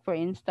 Like for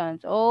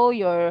instance, oh,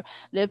 your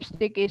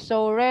lipstick is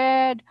so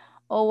red.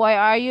 Oh, why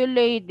are you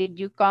late? Did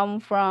you come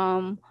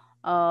from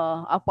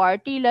a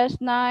party last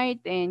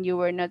night and you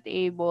were not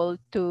able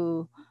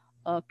to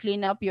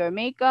clean up your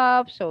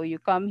makeup, so you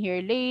come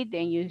here late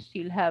and you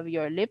still have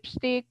your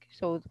lipstick?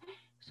 So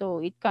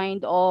it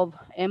kind of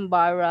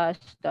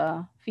embarrassed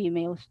the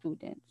female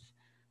students.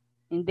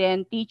 And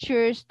then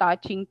teachers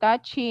touching,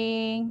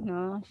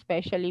 no,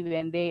 especially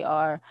when they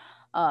are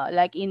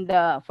like in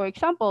the, for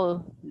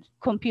example,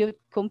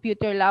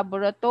 computer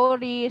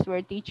laboratories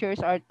where teachers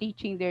are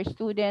teaching their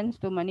students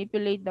to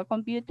manipulate the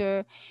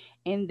computer,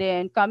 and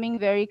then coming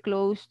very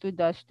close to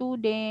the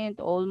student,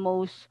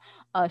 almost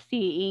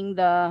seeing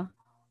the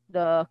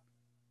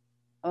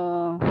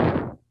uh,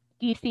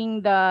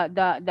 kissing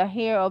the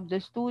hair of the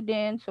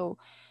student. So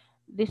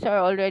these are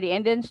already,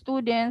 and then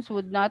students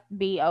would not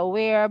be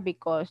aware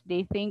because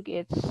they think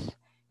it's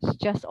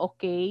just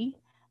okay,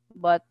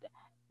 but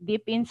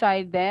deep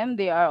inside them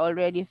they are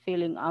already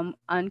feeling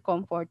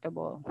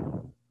uncomfortable.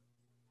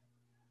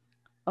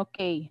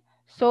 Okay,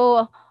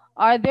 so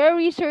are there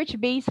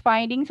research-based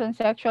findings on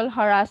sexual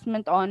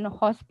harassment on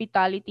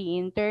hospitality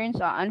interns?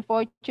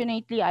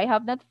 Unfortunately, I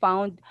have not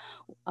found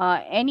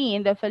any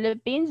in the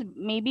Philippines.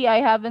 Maybe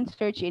I haven't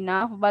searched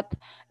enough, but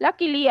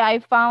luckily I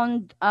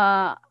found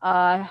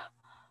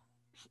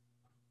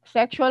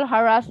sexual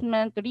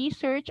harassment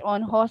research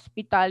on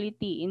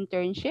hospitality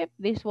internship.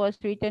 This was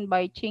written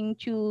by Ching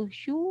Chu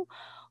Shu,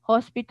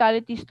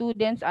 Hospitality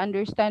Students'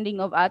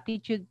 Understanding of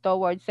Attitude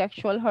Towards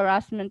Sexual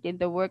Harassment in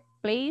the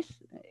Workplace.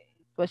 It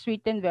was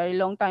written very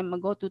long time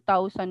ago,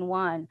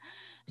 2001.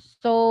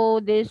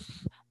 So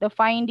the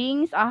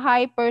findings, a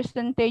high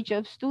percentage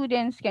of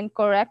students can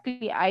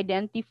correctly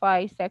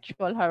identify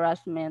sexual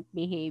harassment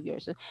behavior.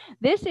 So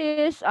this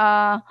is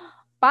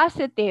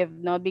positive,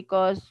 no,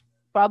 because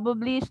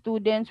probably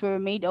students were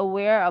made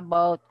aware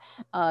about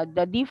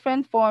the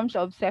different forms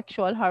of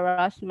sexual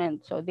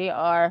harassment. So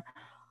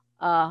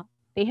uh,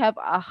 they have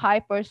a high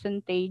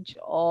percentage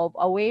of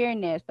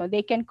awareness. No,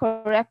 they can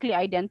correctly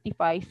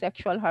identify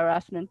sexual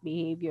harassment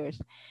behaviors.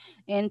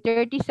 And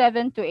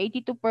 37 to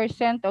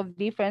 82% of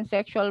different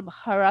sexual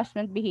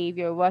harassment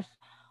behavior was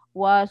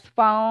was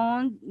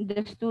found in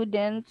the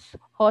students'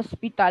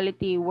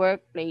 hospitality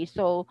workplace.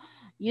 So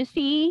you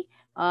see,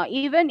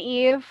 even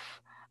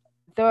if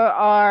there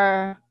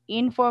are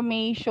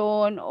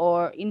information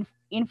or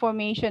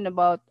information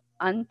about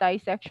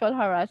anti-sexual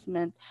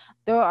harassment,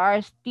 there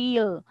are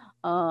still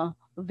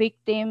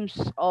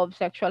victims of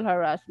sexual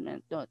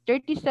harassment. No,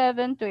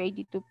 37 to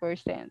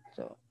 82%.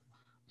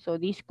 So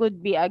this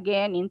could be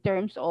again in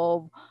terms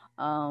of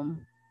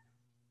um,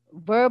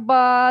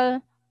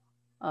 verbal,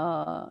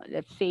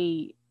 let's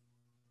say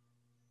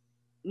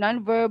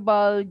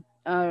nonverbal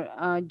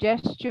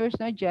gestures,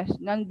 no,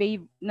 just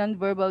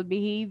nonverbal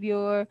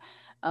behavior,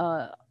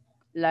 uh,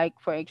 like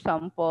for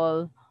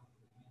example,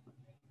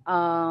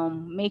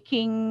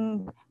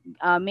 making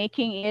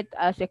it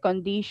as a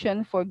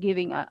condition for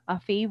giving a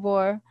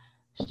favor.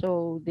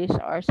 So these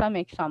are some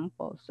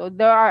examples. So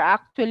there are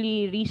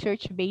actually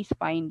research-based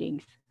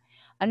findings.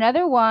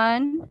 Another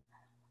one,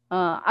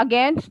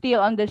 again,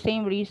 still on the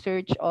same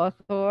researcher,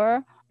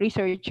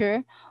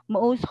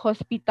 most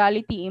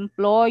hospitality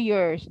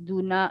employers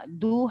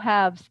do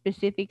have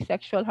specific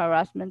sexual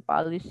harassment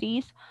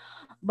policies,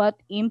 but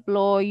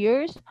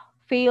employers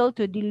fail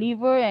to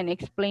deliver and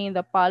explain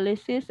the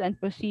policies and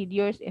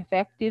procedures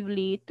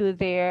effectively to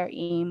their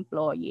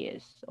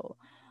employees. So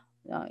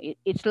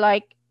it's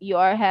like you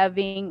are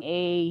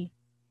having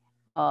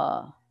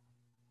uh,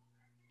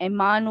 a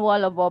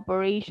manual of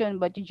operation,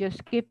 but you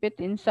just keep it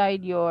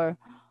inside your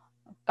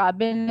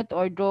cabinet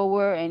or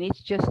drawer, and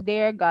it's just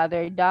there,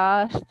 gather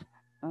dust,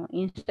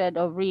 instead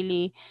of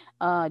really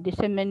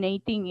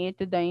disseminating it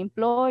to the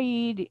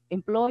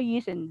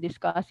employees and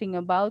discussing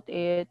about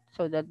it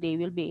so that they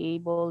will be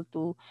able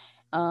to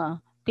uh,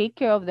 take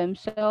care of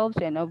themselves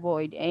and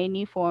avoid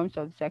any forms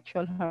of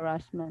sexual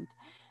harassment.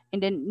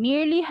 And then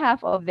nearly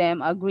half of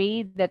them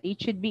agree that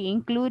it should be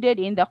included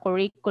in the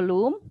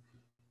curriculum.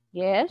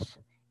 Yes.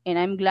 And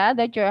I'm glad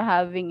that you're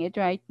having it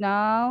right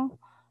now.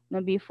 Now,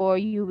 before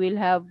you will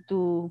have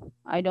to,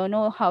 I don't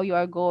know how you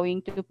are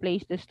going to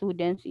place the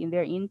students in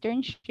their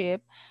internship,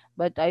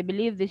 but I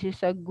believe this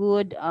is a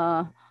good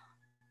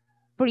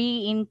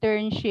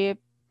pre-internship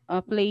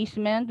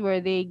placement where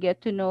they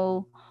get to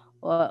know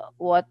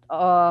what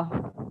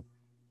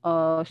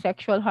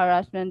sexual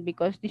harassment,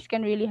 because this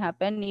can really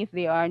happen if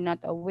they are not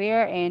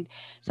aware, and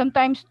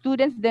sometimes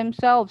students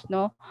themselves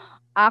no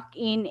act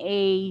in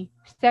a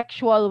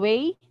sexual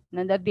way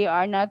na that they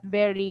are not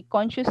very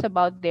conscious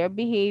about their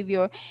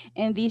behavior,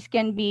 and this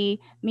can be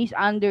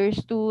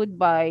misunderstood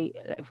by,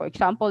 like, for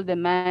example, the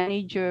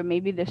manager.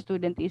 Maybe the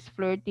student is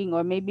flirting, or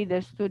maybe the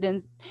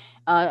student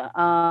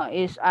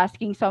is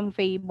asking some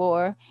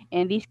favor,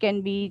 and this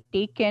can be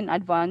taken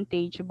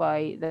advantage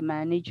by the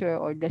manager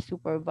or the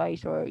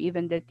supervisor or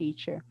even the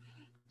teacher.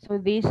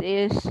 So this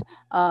is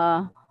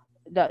uh,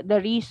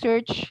 the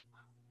research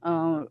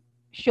uh,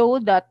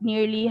 showed that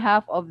nearly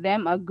half of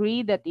them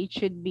agree that it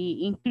should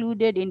be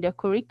included in the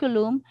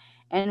curriculum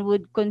and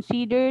would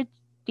consider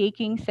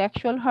taking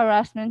sexual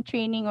harassment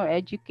training or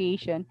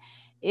education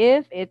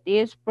if it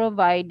is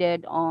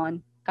provided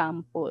on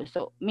campus.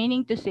 So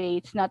meaning to say,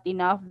 it's not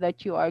enough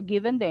that you are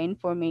given the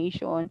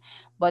information,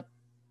 but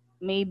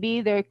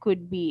maybe there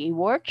could be a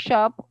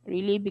workshop,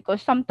 really,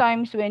 because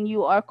sometimes when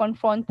you are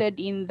confronted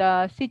in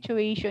the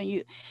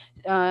situation,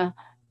 uh,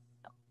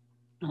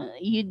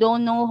 you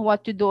don't know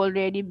what to do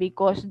already,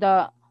 because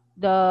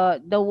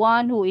the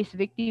one who is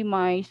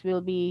victimized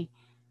will be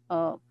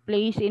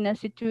placed in a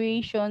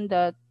situation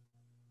that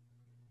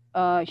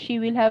she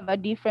will have a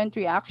different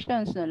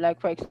reactions,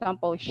 like for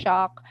example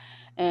shock,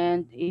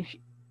 and if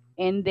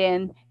and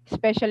then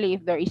especially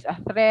if there is a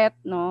threat,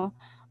 no,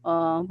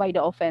 by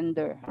the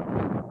offender.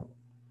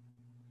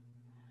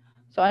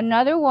 So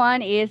another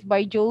one is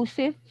by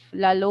Joseph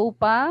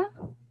Lalopa.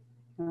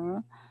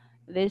 Uh,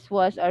 this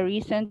was a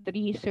recent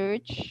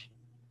research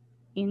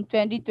in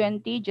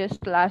 2020,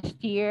 just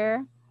last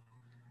year,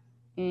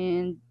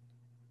 and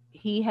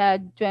he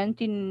had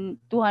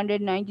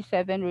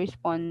 297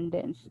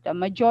 respondents. The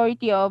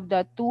majority of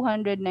the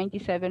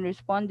 297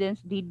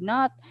 respondents did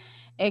not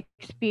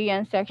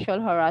experience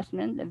sexual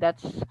harassment.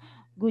 That's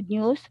good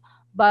news.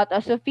 But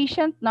a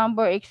sufficient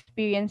number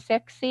experienced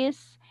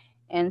sexist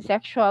and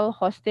sexual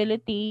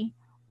hostility,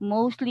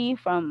 mostly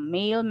from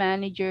male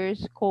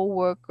managers,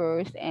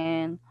 co-workers,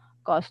 and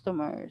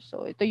customers.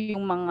 So ito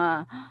yung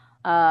mga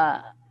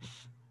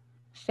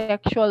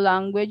sexual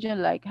language,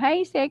 like,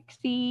 "Hi,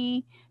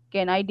 sexy.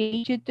 Can I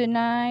date you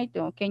tonight?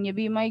 Or can you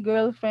be my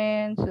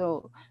girlfriend?"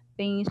 So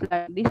things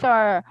like these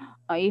are,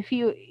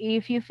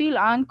 if you feel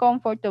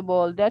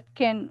uncomfortable, that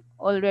can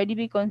already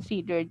be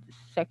considered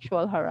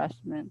sexual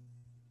harassment.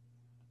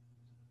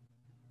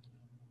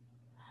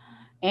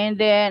 And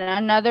then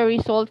another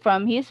result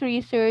from his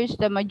research,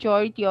 the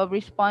majority of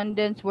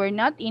respondents were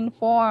not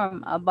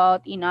informed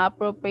about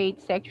inappropriate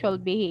sexual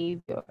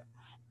behavior,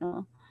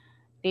 no,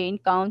 they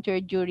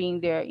encountered during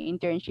their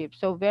internship.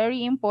 So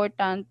very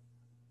important.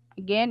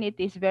 Again,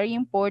 it is very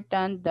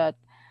important that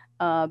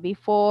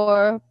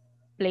before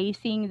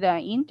placing the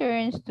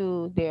interns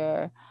to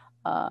their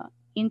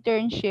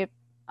internship,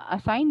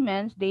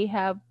 assignments, they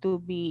have to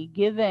be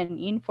given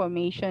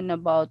information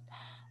about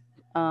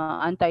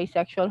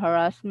anti-sexual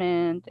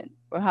harassment and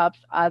perhaps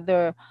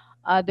other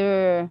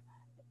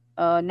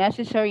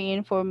necessary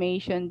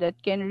information that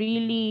can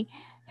really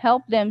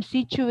help them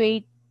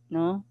situate,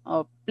 no,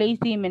 or place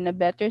them in a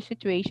better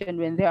situation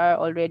when they are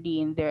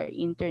already in their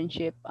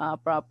internship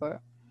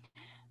proper.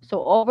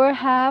 So over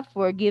half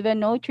were given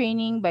no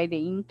training by the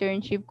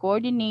internship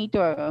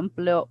coordinator or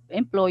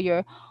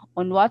employer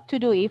on what to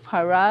do if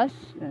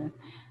harassed.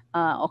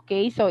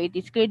 Okay, so it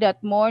is clear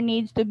that more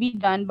needs to be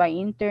done by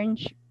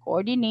internship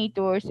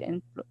coordinators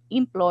and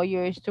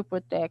employers to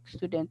protect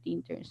student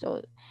interns.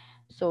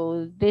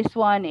 So this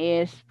one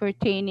is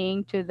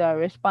pertaining to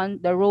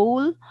the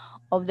role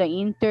of the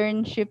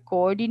internship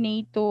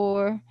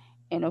coordinator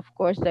and of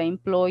course the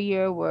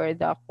employer, where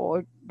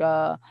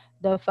the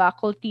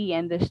faculty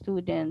and the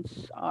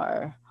students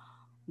are,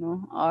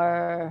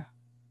 are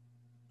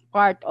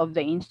part of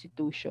the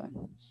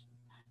institution.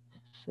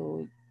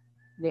 So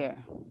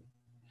there.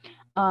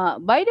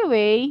 By the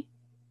way,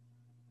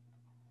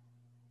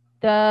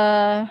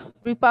 the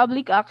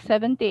Republic Act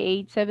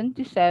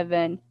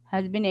 78/77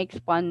 has been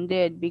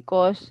expanded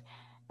because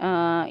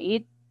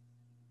it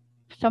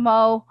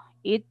somehow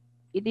it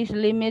it is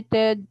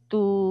limited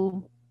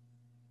to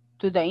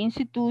the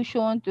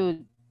institution,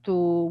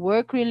 to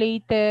work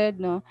related,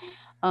 no.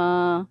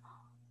 uh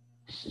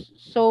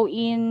so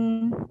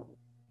in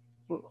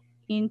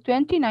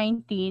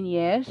 2019,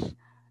 yes,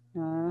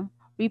 uh,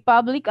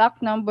 Republic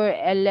Act number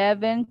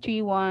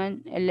 1113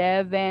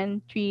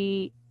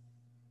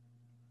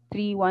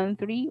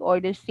 or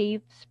the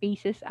Safe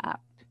Spaces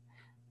Act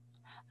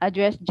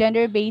addressed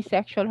gender-based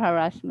sexual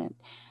harassment.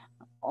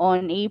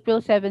 On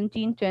April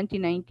 17,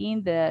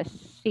 2019, the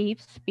Safe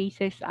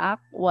Spaces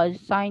Act was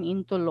signed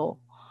into law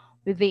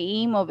with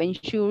the aim of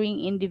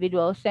ensuring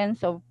individual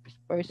sense of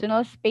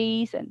personal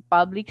space and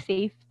public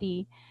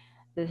safety.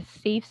 The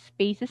Safe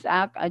Spaces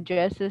Act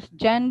addresses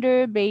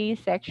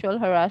gender-based sexual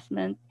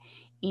harassment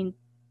in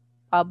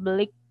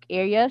public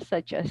areas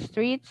such as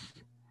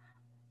streets,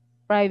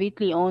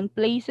 privately owned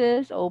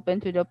places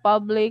open to the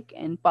public,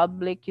 and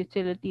public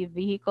utility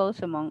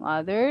vehicles, among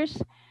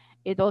others.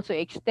 It also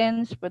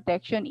extends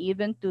protection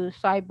even to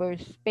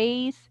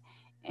cyberspace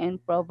and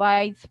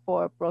provides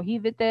for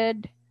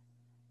prohibited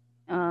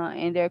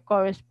and their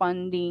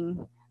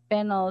corresponding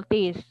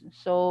penalties.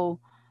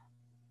 So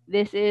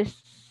this is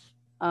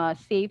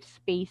Safe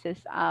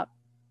Spaces Act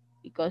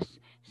because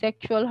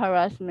sexual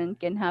harassment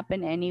can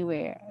happen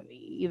anywhere,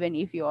 even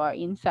if you are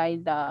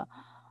inside the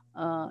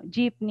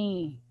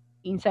jeepney,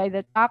 inside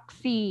the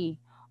taxi,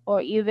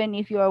 or even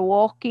if you are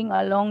walking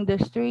along the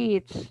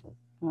streets.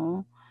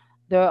 No?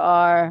 There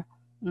are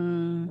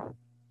mm,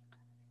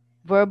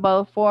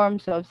 verbal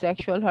forms of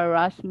sexual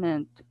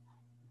harassment,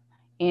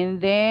 and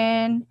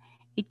then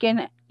it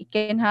can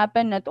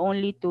happen not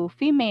only to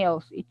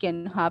females, it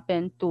can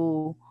happen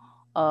to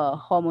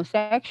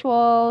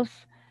homosexuals,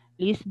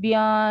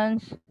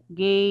 lesbians,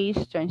 gays,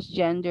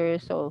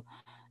 transgender. So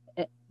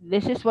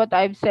this is what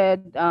I've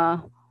said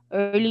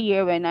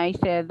earlier when I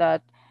said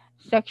that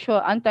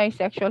sexual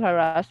anti-sexual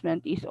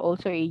harassment is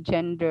also a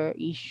gender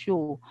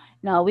issue.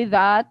 Now with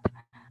that,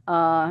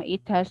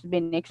 it has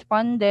been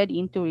expanded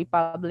into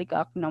Republic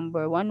Act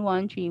number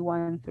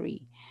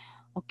 11313.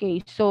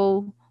 Okay,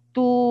 so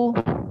to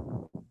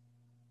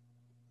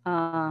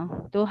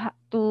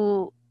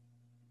to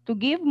to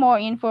give more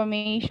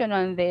information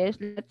on this,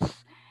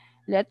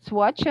 let's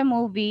watch a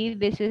movie.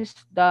 This is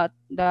the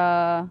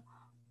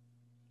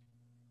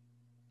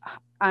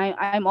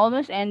I'm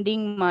almost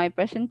ending my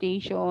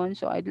presentation,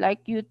 so I'd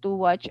like you to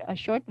watch a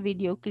short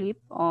video clip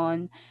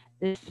on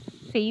the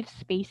Safe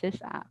Spaces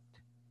Act.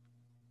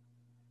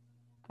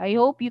 I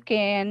hope you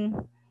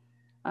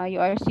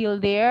are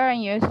still there and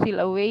you're still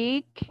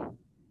awake.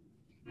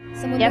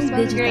 Sa Yes, mundong Ma'am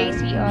digital,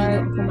 Grace, we hindi niyo are.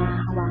 ako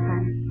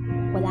mahahawakan.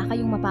 Wala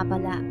kayong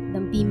mapapala,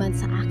 dampiman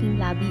sa aking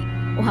labi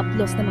o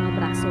haplos ng mga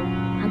braso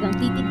hanggang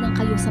titignan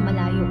kayo sa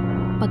malayo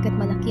pagkat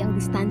malaki ang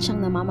distansyang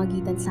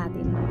namamagitan sa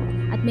atin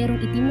at merong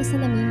itim na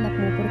salamin na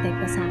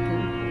pumuprotekta sa akin.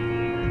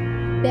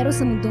 Pero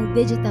sa mundong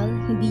digital,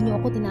 hindi niyo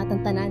ako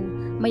tinatantanan.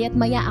 Maya't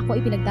maya ako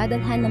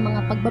ipinagdadalhan ng mga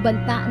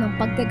pagbabanta ng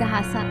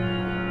paggagahasa,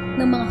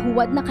 ng mga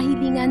huwad na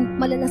kahilingan,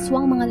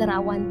 malalaswang mga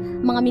larawan,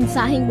 mga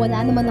mensaheng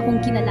wala naman akong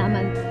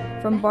kinalaman.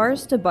 From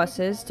bars to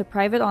buses to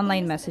private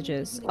online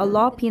messages, a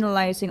law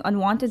penalizing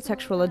unwanted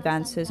sexual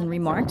advances and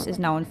remarks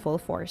is now in full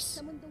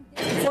force.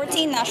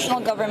 14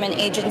 national government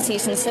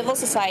agencies and civil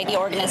society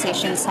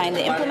organizations signed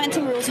the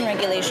implementing rules and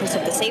regulations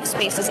of the Safe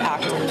Spaces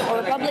Act,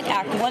 or Republic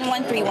Act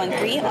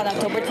 11313, on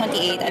October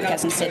 28 at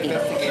Quezon City.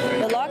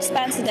 The law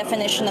expands the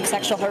definition of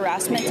sexual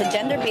harassment to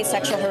gender-based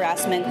sexual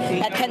harassment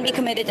that can be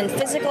committed in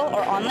physical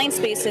or online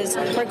spaces,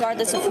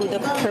 regardless of who the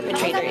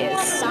perpetrator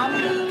is.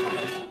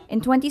 In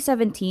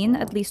 2017,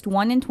 at least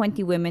 1 in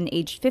 20 women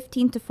aged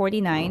 15 to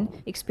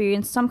 49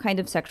 experienced some kind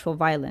of sexual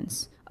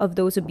violence. Of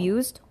those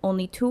abused,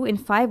 only 2 in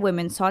 5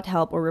 women sought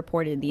help or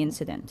reported the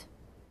incident.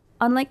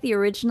 Unlike the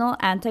original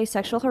anti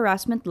sexual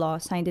harassment law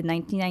signed in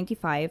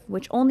 1995,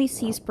 which only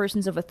sees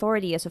persons of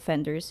authority as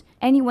offenders,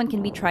 anyone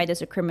can be tried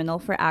as a criminal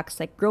for acts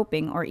like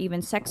groping or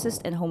even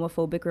sexist and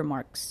homophobic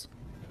remarks.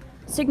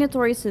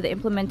 Signatories to the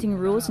implementing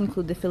rules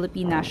include the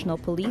Philippine National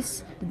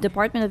Police, the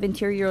Department of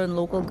Interior and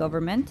Local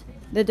Government,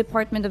 the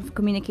Department of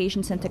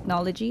Communications and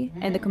Technology,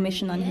 and the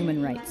Commission on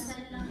Human Rights.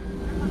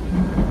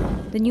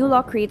 The new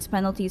law creates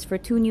penalties for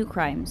two new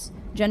crimes: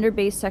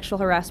 gender-based sexual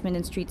harassment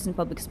in streets and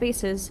public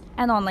spaces,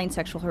 and online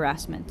sexual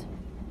harassment.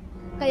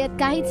 Kaya't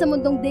kahit sa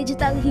mundong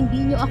digital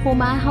hindi nyo ako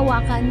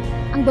mahahawakan,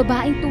 ang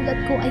babaeng tulad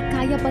ko ay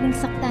kaya pa ring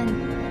saktan.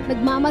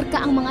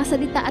 Nagmamarka ang mga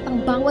salita at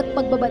ang bawat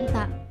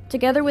pagbabanta.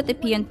 Together with the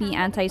PNP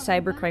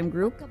Anti-Cybercrime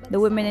Group, the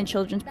Women and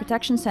Children's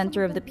Protection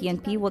Center of the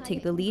PNP will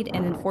take the lead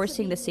in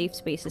enforcing the Safe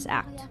Spaces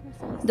Act.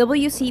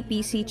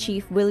 WCPC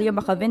Chief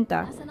William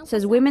Macavinta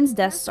says women's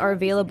desks are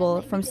available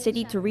from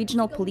city to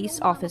regional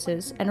police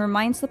offices and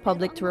reminds the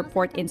public to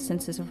report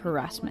instances of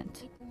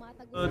harassment.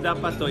 So,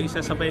 dapat to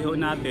isasabay ho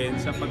natin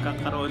sa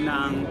pagkakaroon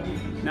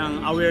ng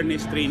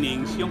awareness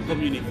trainings yung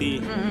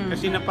community.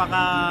 Kasi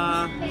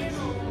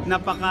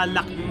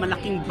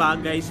malaking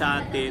bagay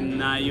sa atin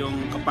na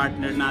yung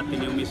kapartner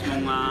natin, yung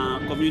mismong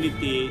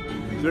community.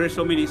 There are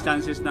so many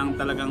instances ng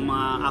talagang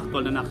mga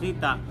actual na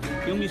nakita,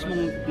 yung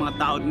mismong mga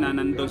tao na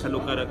nandun sa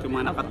lugar at yung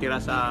mga nakatira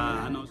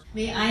sa ano.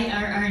 May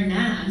IRR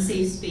na ang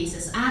Safe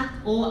Spaces Act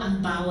o ang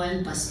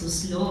Bawal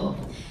Bastos Law.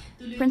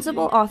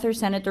 Principal author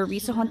Senator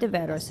Risa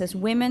Hontiveros says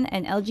women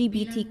and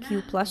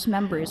LGBTQ plus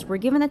members were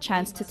given a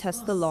chance to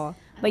test the law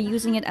by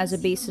using it as a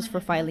basis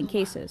for filing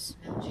cases.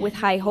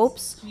 With high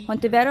hopes,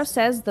 Hontiveros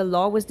says the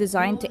law was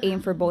designed to aim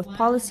for both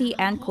policy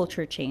and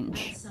culture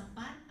change.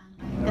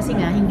 Kasi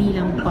nga, hindi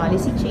lang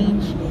policy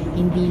change,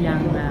 hindi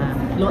lang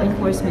law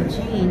enforcement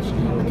change,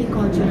 pati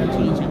cultural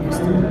change ang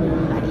gusto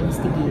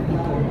i-instigate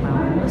itong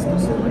bawal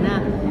bastos na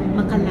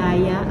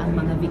makalaya ang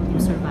mga victim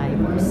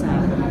survivors sa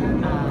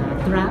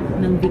trap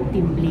ng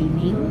victim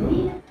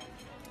blaming.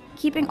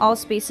 Keeping all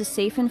spaces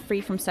safe and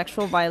free from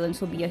sexual violence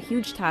will be a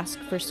huge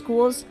task for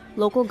schools,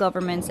 local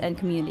governments, and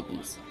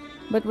communities.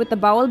 But with the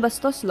Bawal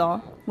Bastos law,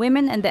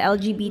 women and the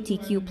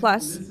LGBTQ+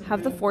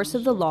 have the force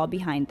of the law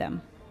behind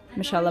them.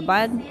 Michelle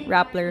Abad,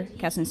 Rappler,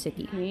 Quezon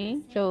City. Okay,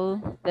 so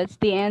that's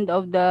the end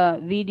of the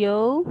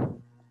video.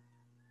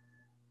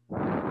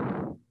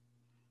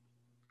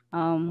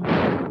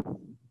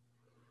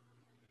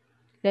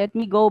 Let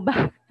me go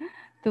back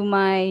to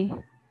my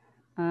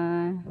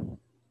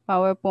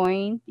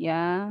PowerPoint.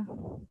 Yeah.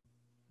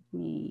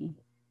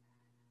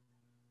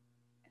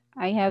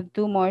 I have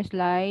 2 more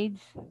slides.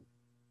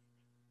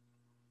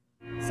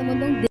 Sa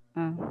mundong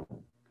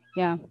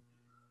Yeah.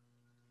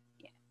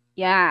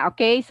 Yeah,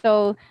 okay,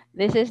 so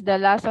this is the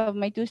last of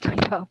my 2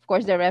 slides. Of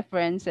course, the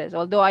references.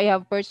 Although I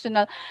have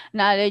personal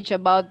knowledge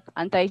about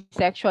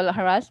anti-sexual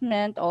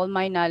harassment, all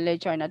my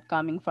knowledge are not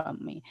coming from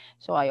me.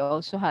 So I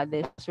also had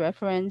these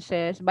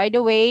references. By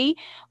the way,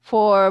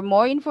 for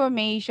more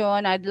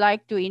information, I'd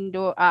like to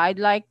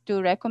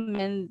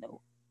recommend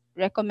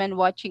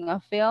watching a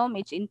film.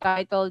 It's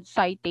entitled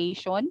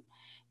Citation.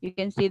 You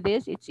can see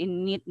this. It's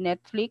in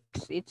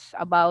Netflix. It's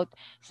about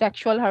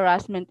sexual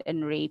harassment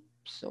and rape.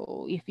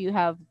 So if you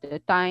have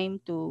the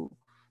time to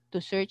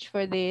search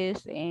for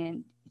this,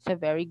 and it's a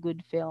very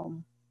good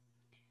film.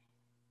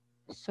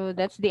 So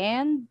that's the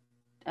end.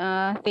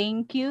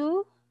 Thank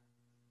you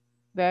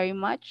very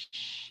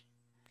much.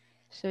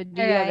 So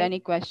do you have any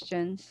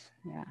questions?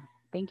 Yeah.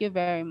 Thank you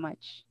very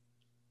much.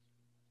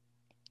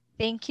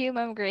 Thank you,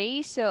 Ma'am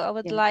Grace. So I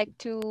would like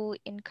to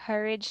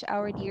encourage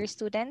our dear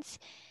students,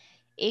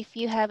 if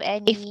you have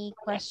any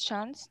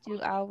questions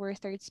to our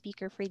third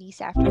speaker for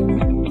this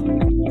afternoon.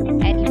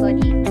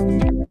 Anybody?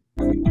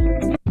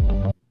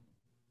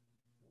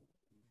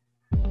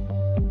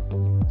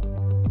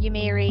 You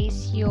may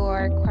raise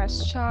your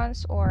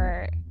questions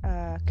or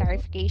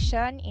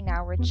clarification in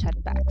our chat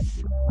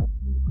box.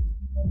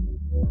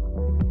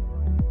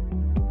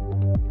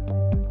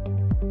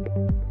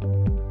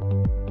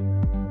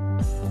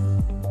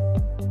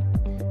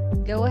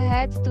 Go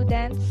ahead,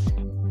 students.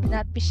 Do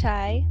not be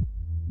shy.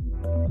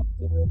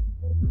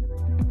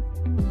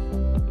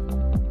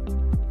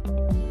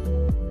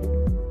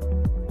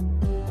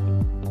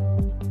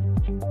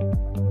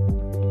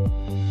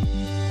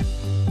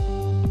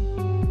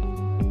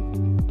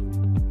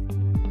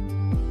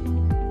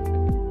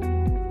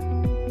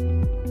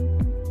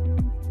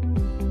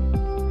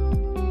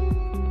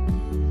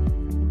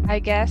 I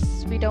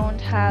guess we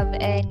don't have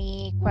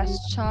any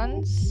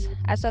questions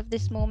as of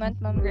this moment,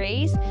 Ma'am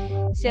Grace.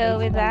 So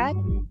with that,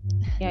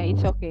 yeah,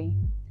 it's okay.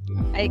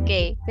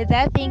 Okay, with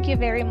that, thank you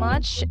very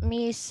much,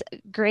 Miss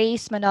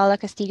Grace Manola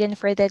Castigan,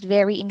 for that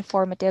very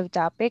informative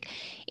topic.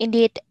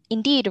 Indeed,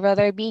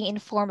 being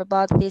informed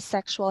about this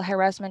Sexual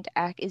Harassment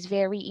Act is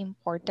very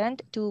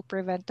important to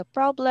prevent the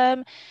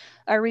problem,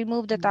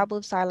 remove the taboo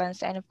of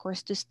silence, and of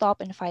course, to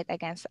stop and fight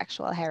against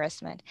sexual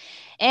harassment.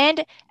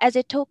 And as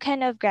a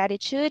token of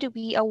gratitude,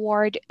 we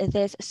award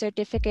this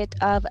certificate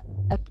of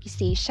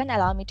appreciation.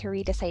 Allow me to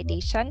read the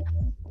citation.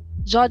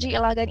 Georgie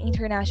Ilagan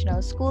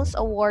International Schools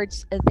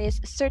awards this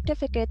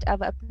certificate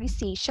of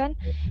appreciation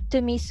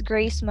to Miss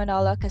Grace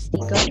Manalo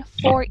Castigon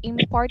for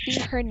imparting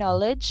her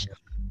knowledge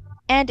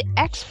and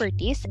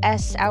expertise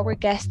as our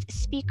guest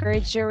speaker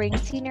during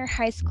senior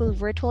high school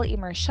virtual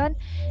immersion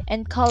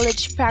and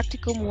college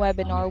practicum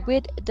webinar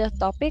with the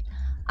topic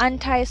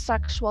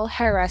Anti-Sexual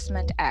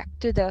Harassment Act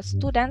to the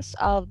students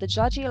of the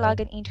Georgie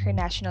Ilagan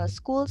International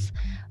Schools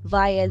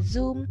via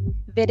Zoom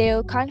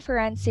video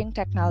conferencing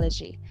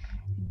technology.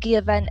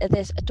 Given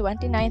this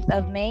 29th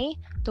of May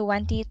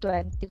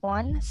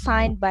 2021,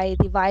 signed by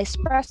the Vice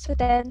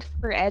President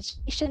for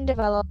Education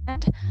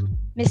Development,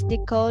 Ms.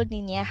 Nicole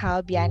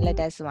Ninehao Bian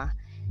Ledesma.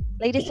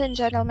 Ladies and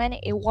gentlemen,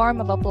 a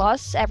warm of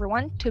applause,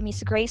 everyone, to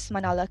Miss Grace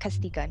Manalo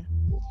Castigan.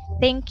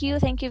 Thank you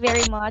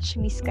very much,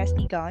 Miss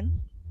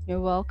Castigan.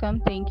 You're welcome.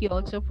 Thank you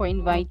also for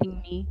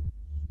inviting me.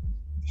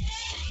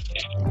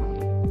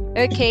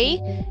 Okay,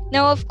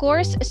 now of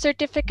course, a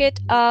certificate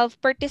of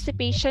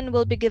participation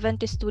will be given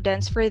to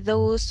students for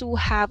those who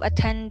have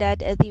attended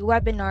the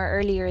webinar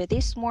earlier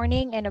this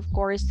morning and of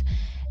course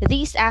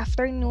this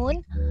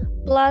afternoon,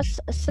 plus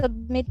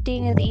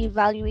submitting the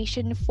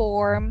evaluation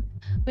form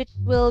which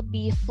will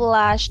be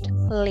flashed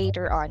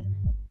later on.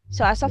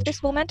 So as of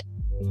this moment,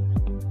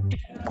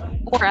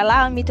 or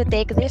allow me to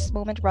take this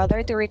moment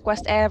rather to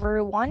request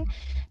everyone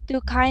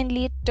to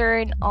kindly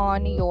turn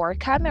on your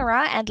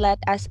camera and let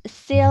us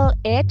seal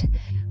it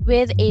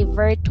with a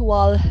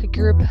virtual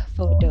group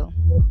photo.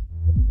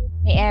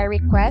 May I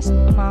request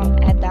Ma'am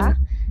Edda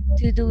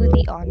to do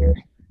the honor?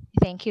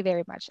 Thank you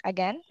very much.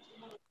 Again,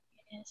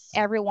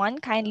 everyone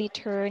kindly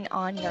turn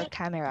on your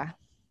camera.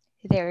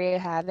 There you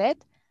have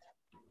it.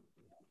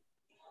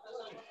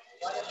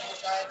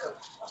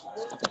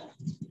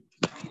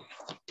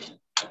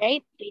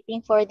 Right,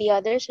 waiting for the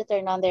others to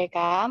turn on their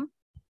cam.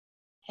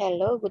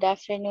 Hello, good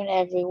afternoon,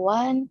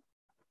 everyone.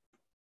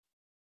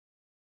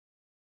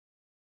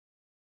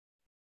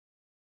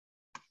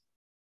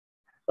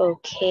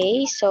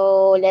 Okay,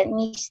 so let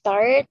me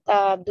start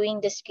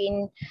doing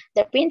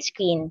the print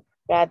screen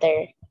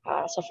rather.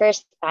 So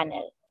first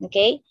panel,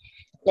 okay?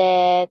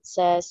 Let's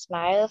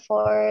smile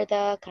for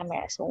the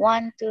camera. So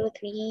 1, 2,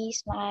 3,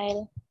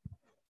 smile.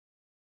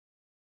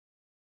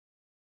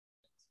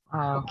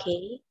 Wow.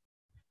 Okay.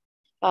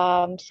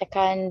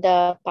 Second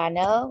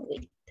panel.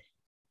 Wait.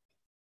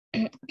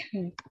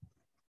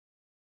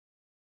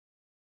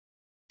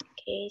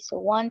 Okay, so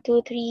 1,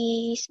 2,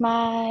 3,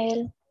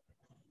 smile.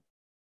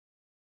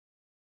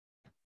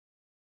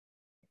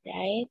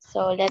 Right,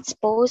 so let's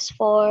pose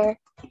for,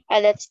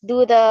 let's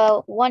do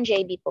the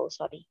 1JB pose,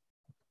 sorry.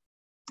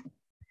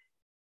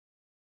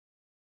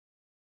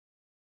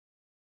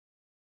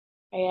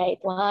 All right,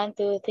 1,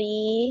 2,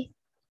 3.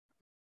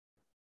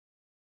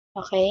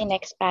 Okay,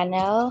 next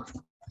panel.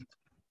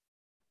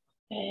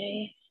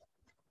 Okay.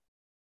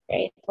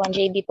 Right,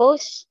 1JB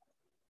pose.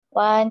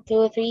 1,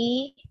 2,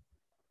 3.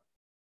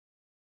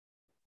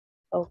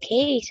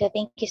 Okay, so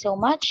thank you so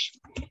much.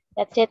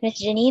 That's it,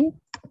 Miss Janine.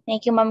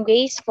 Thank you, Ma'am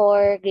Grace,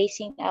 for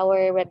gracing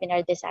our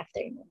webinar this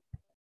afternoon.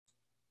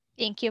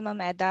 Thank you,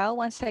 Ma'am Edda.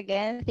 Once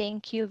again,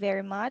 thank you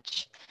very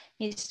much,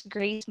 Miss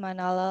Grace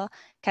Manalo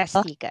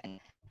Castigan.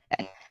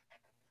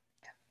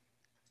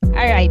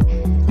 All right.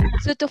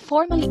 So to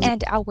formally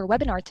end our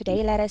webinar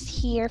today, let us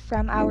hear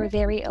from our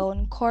very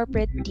own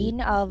Corporate Dean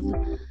of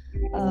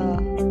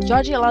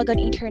Georgia Logan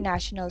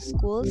International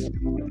Schools,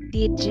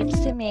 the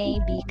Gypsy May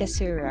B.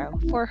 Casuro,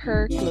 for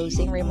her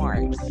closing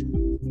remarks.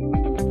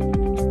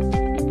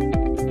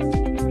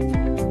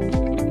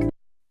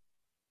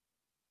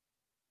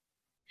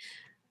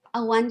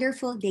 A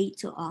wonderful day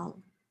to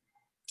all.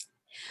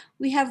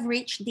 We have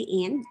reached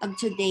the end of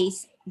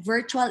today's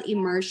virtual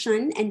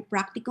immersion and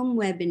practicum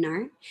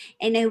webinar,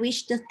 and I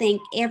wish to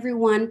thank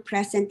everyone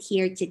present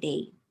here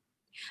today.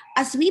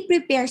 As we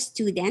prepare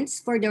students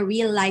for the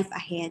real life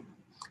ahead,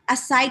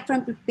 aside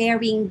from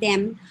preparing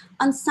them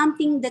on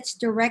something that's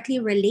directly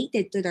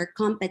related to their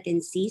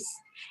competencies,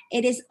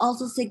 it is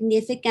also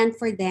significant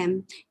for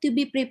them to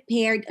be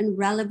prepared on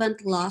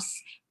relevant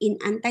laws in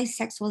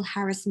Anti-Sexual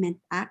Harassment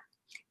Act,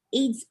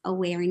 AIDS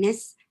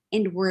awareness,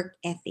 and work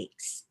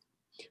ethics.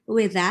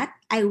 With that,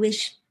 I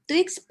wish to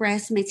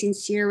express my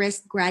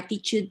sincerest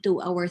gratitude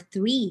to our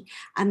three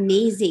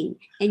amazing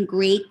and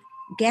great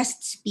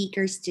guest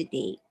speakers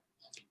today.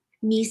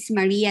 Miss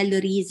Maria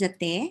Loriza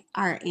Te,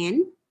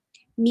 RN,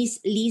 Miss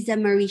Liza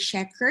Marie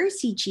Shecker,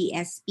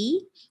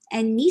 CGSP,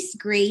 and Miss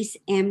Grace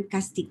M.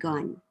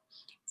 Castigon.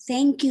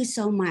 Thank you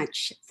so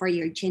much for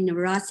your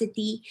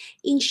generosity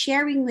in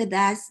sharing with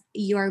us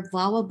your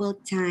valuable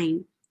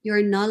time,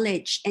 your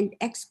knowledge, and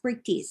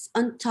expertise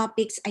on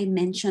topics I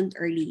mentioned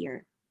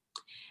earlier.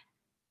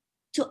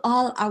 To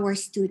all our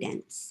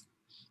students,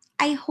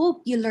 I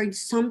hope you learned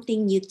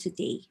something new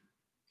today.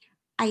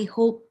 I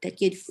hope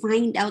that you'd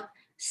find out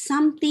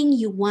something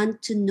you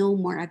want to know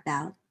more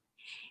about.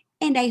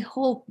 And I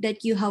hope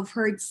that you have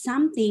heard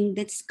something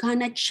that's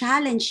gonna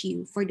challenge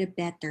you for the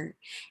better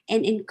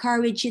and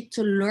encourage you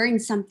to learn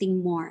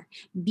something more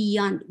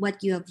beyond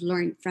what you have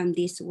learned from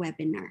this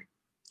webinar.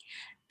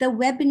 The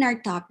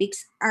webinar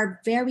topics are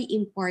very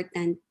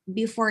important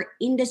before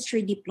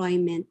industry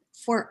deployment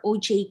for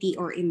OJT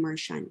or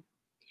immersion.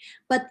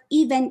 But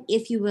even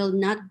if you will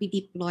not be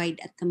deployed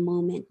at the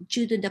moment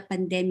due to the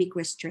pandemic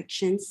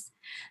restrictions,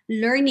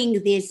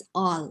 learning these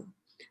all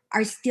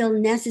are still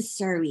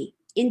necessary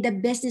in the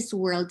business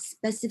world,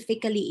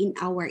 specifically in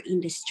our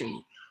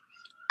industry.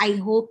 I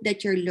hope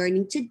that your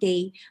learning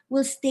today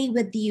will stay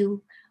with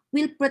you,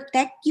 will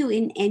protect you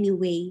in any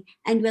way,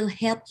 and will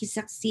help you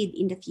succeed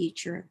in the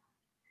future.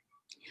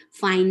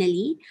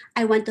 Finally,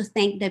 I want to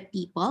thank the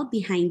people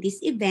behind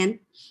this event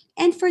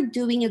and for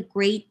doing a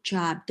great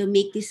job to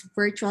make this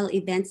virtual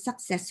event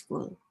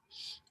successful.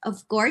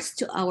 Of course,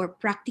 to our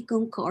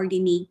practicum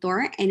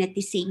coordinator and at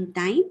the same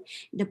time,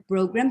 the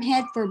program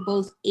head for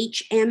both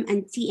HM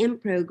and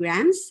TM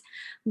programs,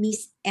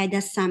 Miss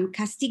Eda Sam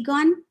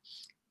Castigon,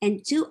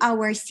 and to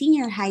our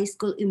senior high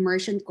school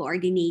immersion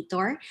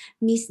coordinator,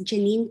 Miss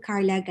Janine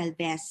Carla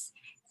Galvez.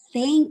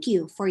 Thank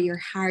you for your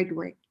hard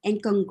work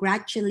and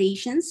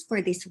congratulations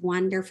for this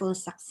wonderful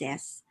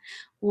success.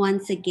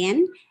 Once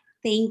again,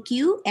 thank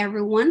you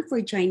everyone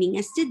for joining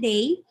us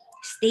today.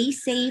 Stay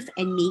safe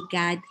and may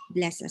God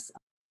bless us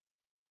all.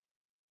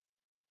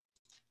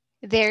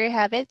 There you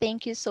have it.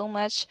 Thank you so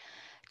much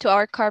to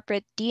our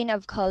corporate dean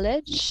of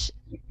corporate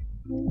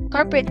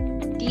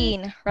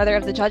dean rather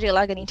of the Georgia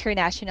Ilagan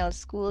International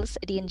Schools,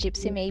 Dean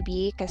Gypsy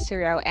Maybe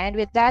Kasurao. And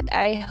with that,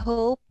 I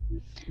hope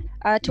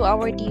to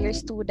our dear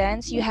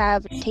students, you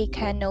have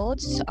taken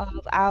notes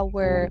of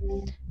our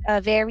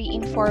very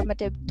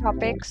informative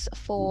topics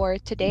for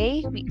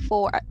today.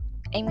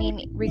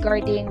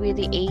 Regarding with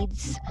the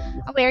AIDS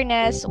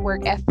awareness,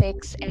 work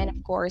ethics, and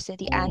of course,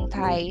 the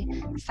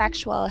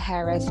Anti-Sexual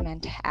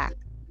Harassment Act.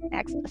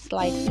 Next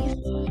slide,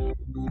 please.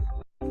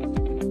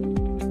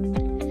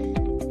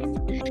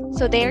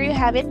 So there you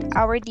have it,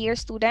 our dear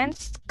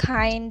students.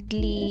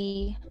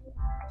 Kindly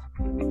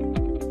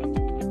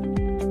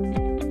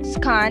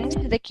scan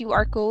the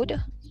QR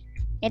code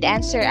and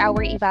answer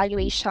our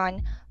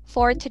evaluation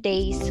for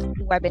today's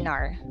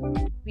webinar.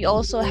 We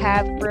also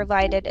have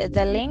provided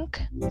the link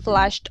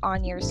flashed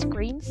on your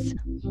screens.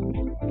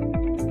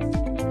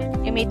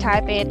 You may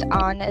type it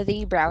on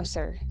the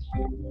browser.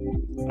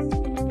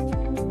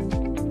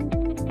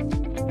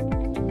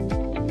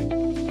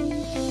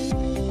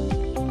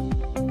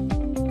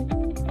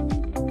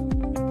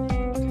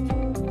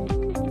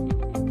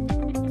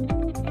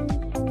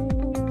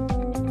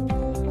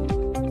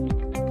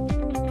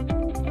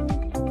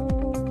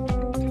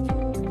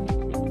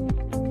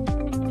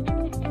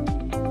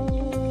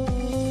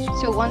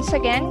 So once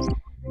again,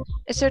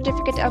 a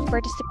certificate of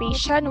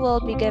participation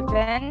will be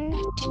given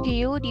to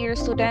you, dear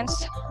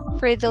students,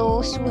 for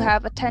those who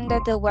have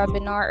attended the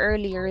webinar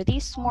earlier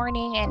this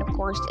morning and of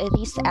course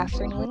this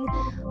afternoon,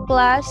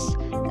 plus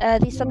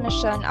the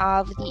submission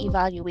of the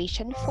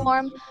evaluation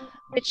form,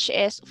 which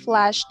is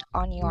flashed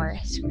on your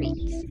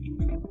screens.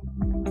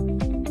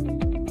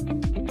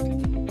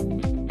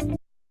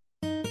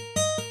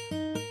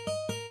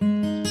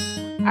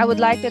 I would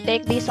like to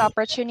take this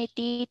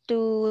opportunity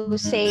to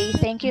say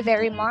thank you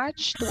very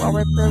much to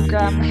our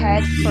program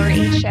head for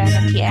HM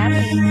and TM,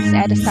 Ms.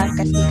 Edison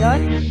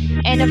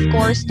Castigon, and of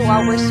course to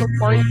our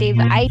supportive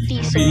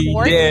IT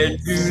support,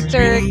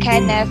 Sir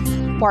Kenneth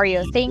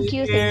Porio. Thank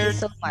you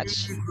so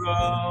much.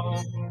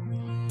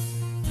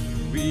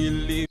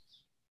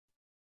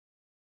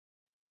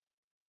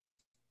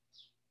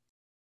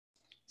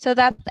 So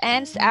that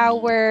ends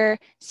our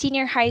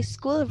senior high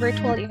school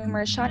virtual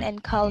immersion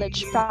and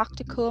college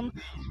practicum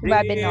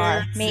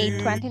webinar,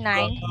 May 29,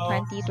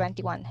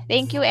 2021.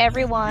 Thank you,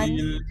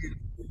 everyone.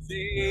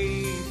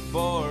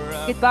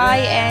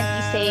 Goodbye and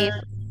be safe.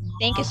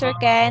 Thank you, Sir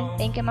Ken.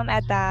 Thank you, Ma'am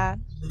Etta.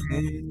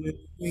 Thank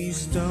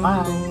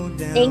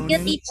you,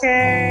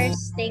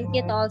 teachers. Thank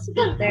you to all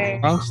speakers.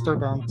 Thanks,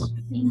 students.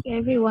 Thank you,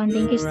 everyone.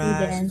 Thank you,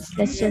 students.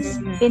 Let's just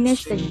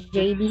finish the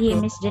JD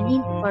here, Miss Janine,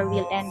 before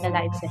we'll end the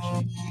live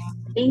session.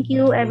 Thank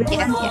you,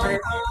 everyone, for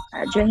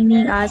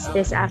joining us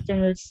this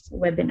afternoon's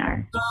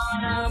webinar.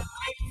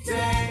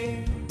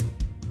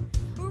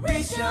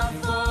 Reach out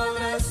for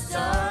the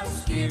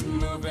stars, keep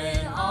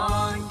moving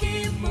on,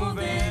 keep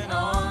moving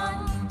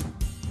on.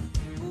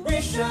 We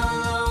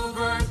shall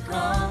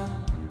overcome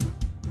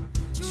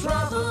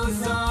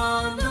troubles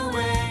on the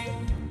way.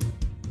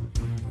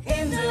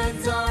 In the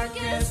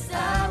darkest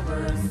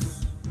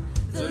hours,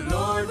 the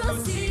Lord will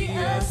see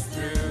us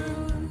through.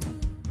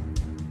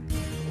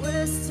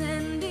 We're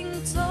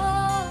standing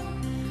tall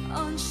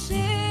on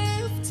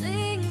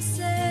shifting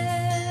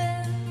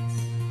sands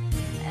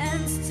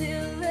and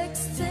still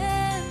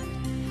extend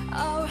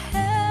our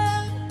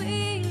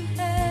helping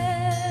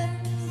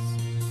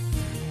hands.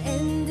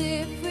 And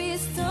if we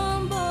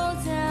stumble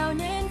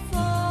down and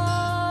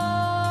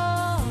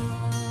fall,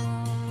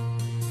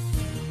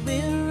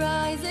 we'll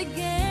rise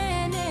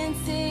again and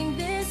sing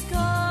this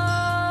call.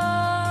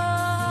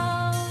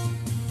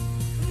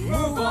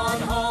 Move on,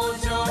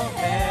 hold your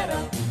head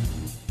up.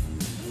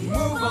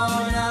 Move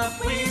on up,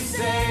 we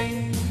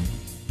say.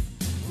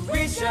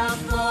 Reach out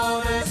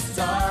for the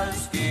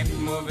stars. Keep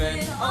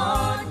moving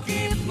on,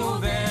 keep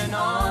moving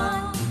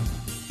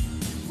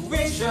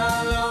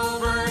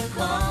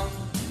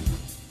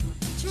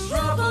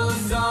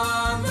troubles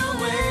on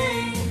the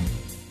way.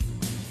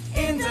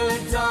 In the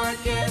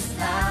darkest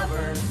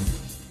hours,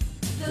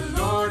 the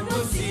Lord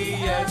will see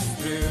us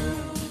through.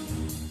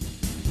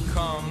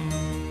 Come,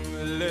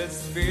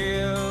 let's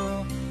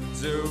fill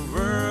the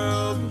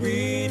world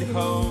with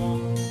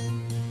hope.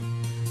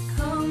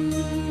 Come,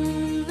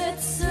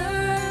 let's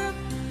serve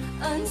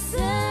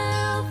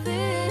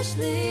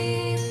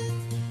unselfishly.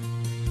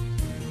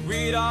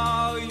 With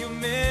all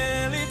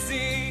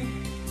humility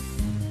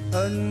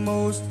and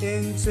most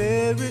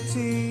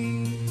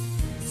integrity,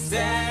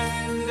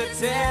 stand the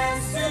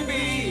test to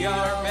be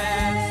our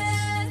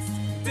best,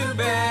 the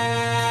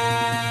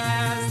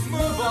best.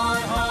 Move on,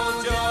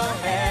 hold your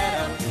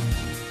head up.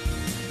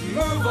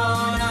 Move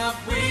on up,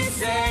 we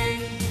say.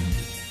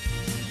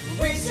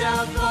 Reach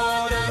out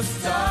for the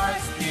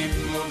stars. Keep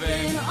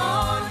moving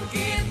on,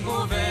 keep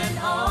moving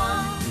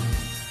on.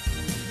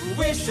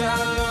 We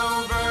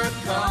shall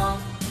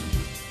overcome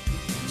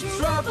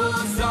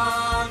troubles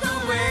on the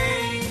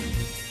way.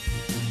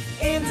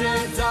 In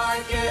the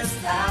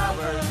darkest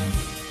hour,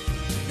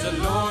 the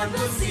Lord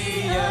will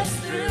see us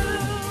through.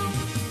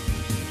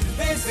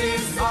 This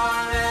is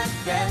our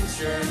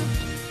adventure,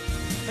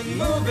 and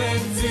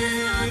moving to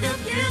the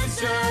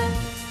future.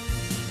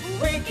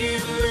 We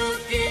keep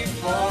looking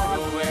for a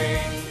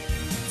way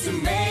to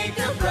make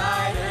a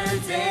brighter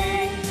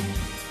day.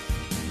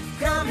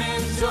 Come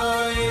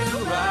enjoy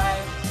the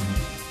ride.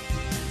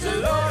 The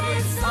Lord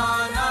is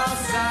on our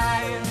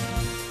side.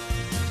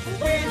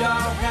 With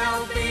our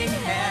helping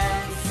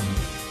hands,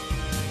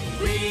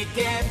 we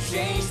can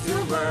change the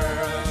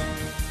world.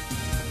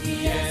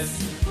 Yes,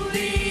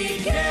 we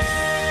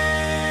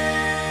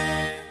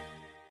can.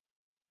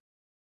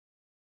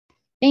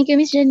 Thank you,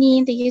 Miss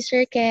Janine. Thank you,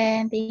 Sir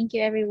Ken. Thank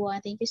you, everyone.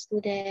 Thank you,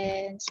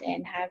 students.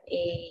 And have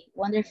a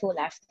wonderful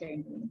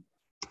afternoon.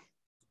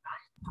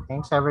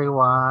 Thanks,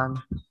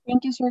 everyone.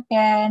 Thank you, Sir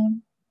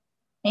Ken.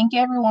 Thank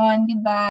you, everyone. Goodbye.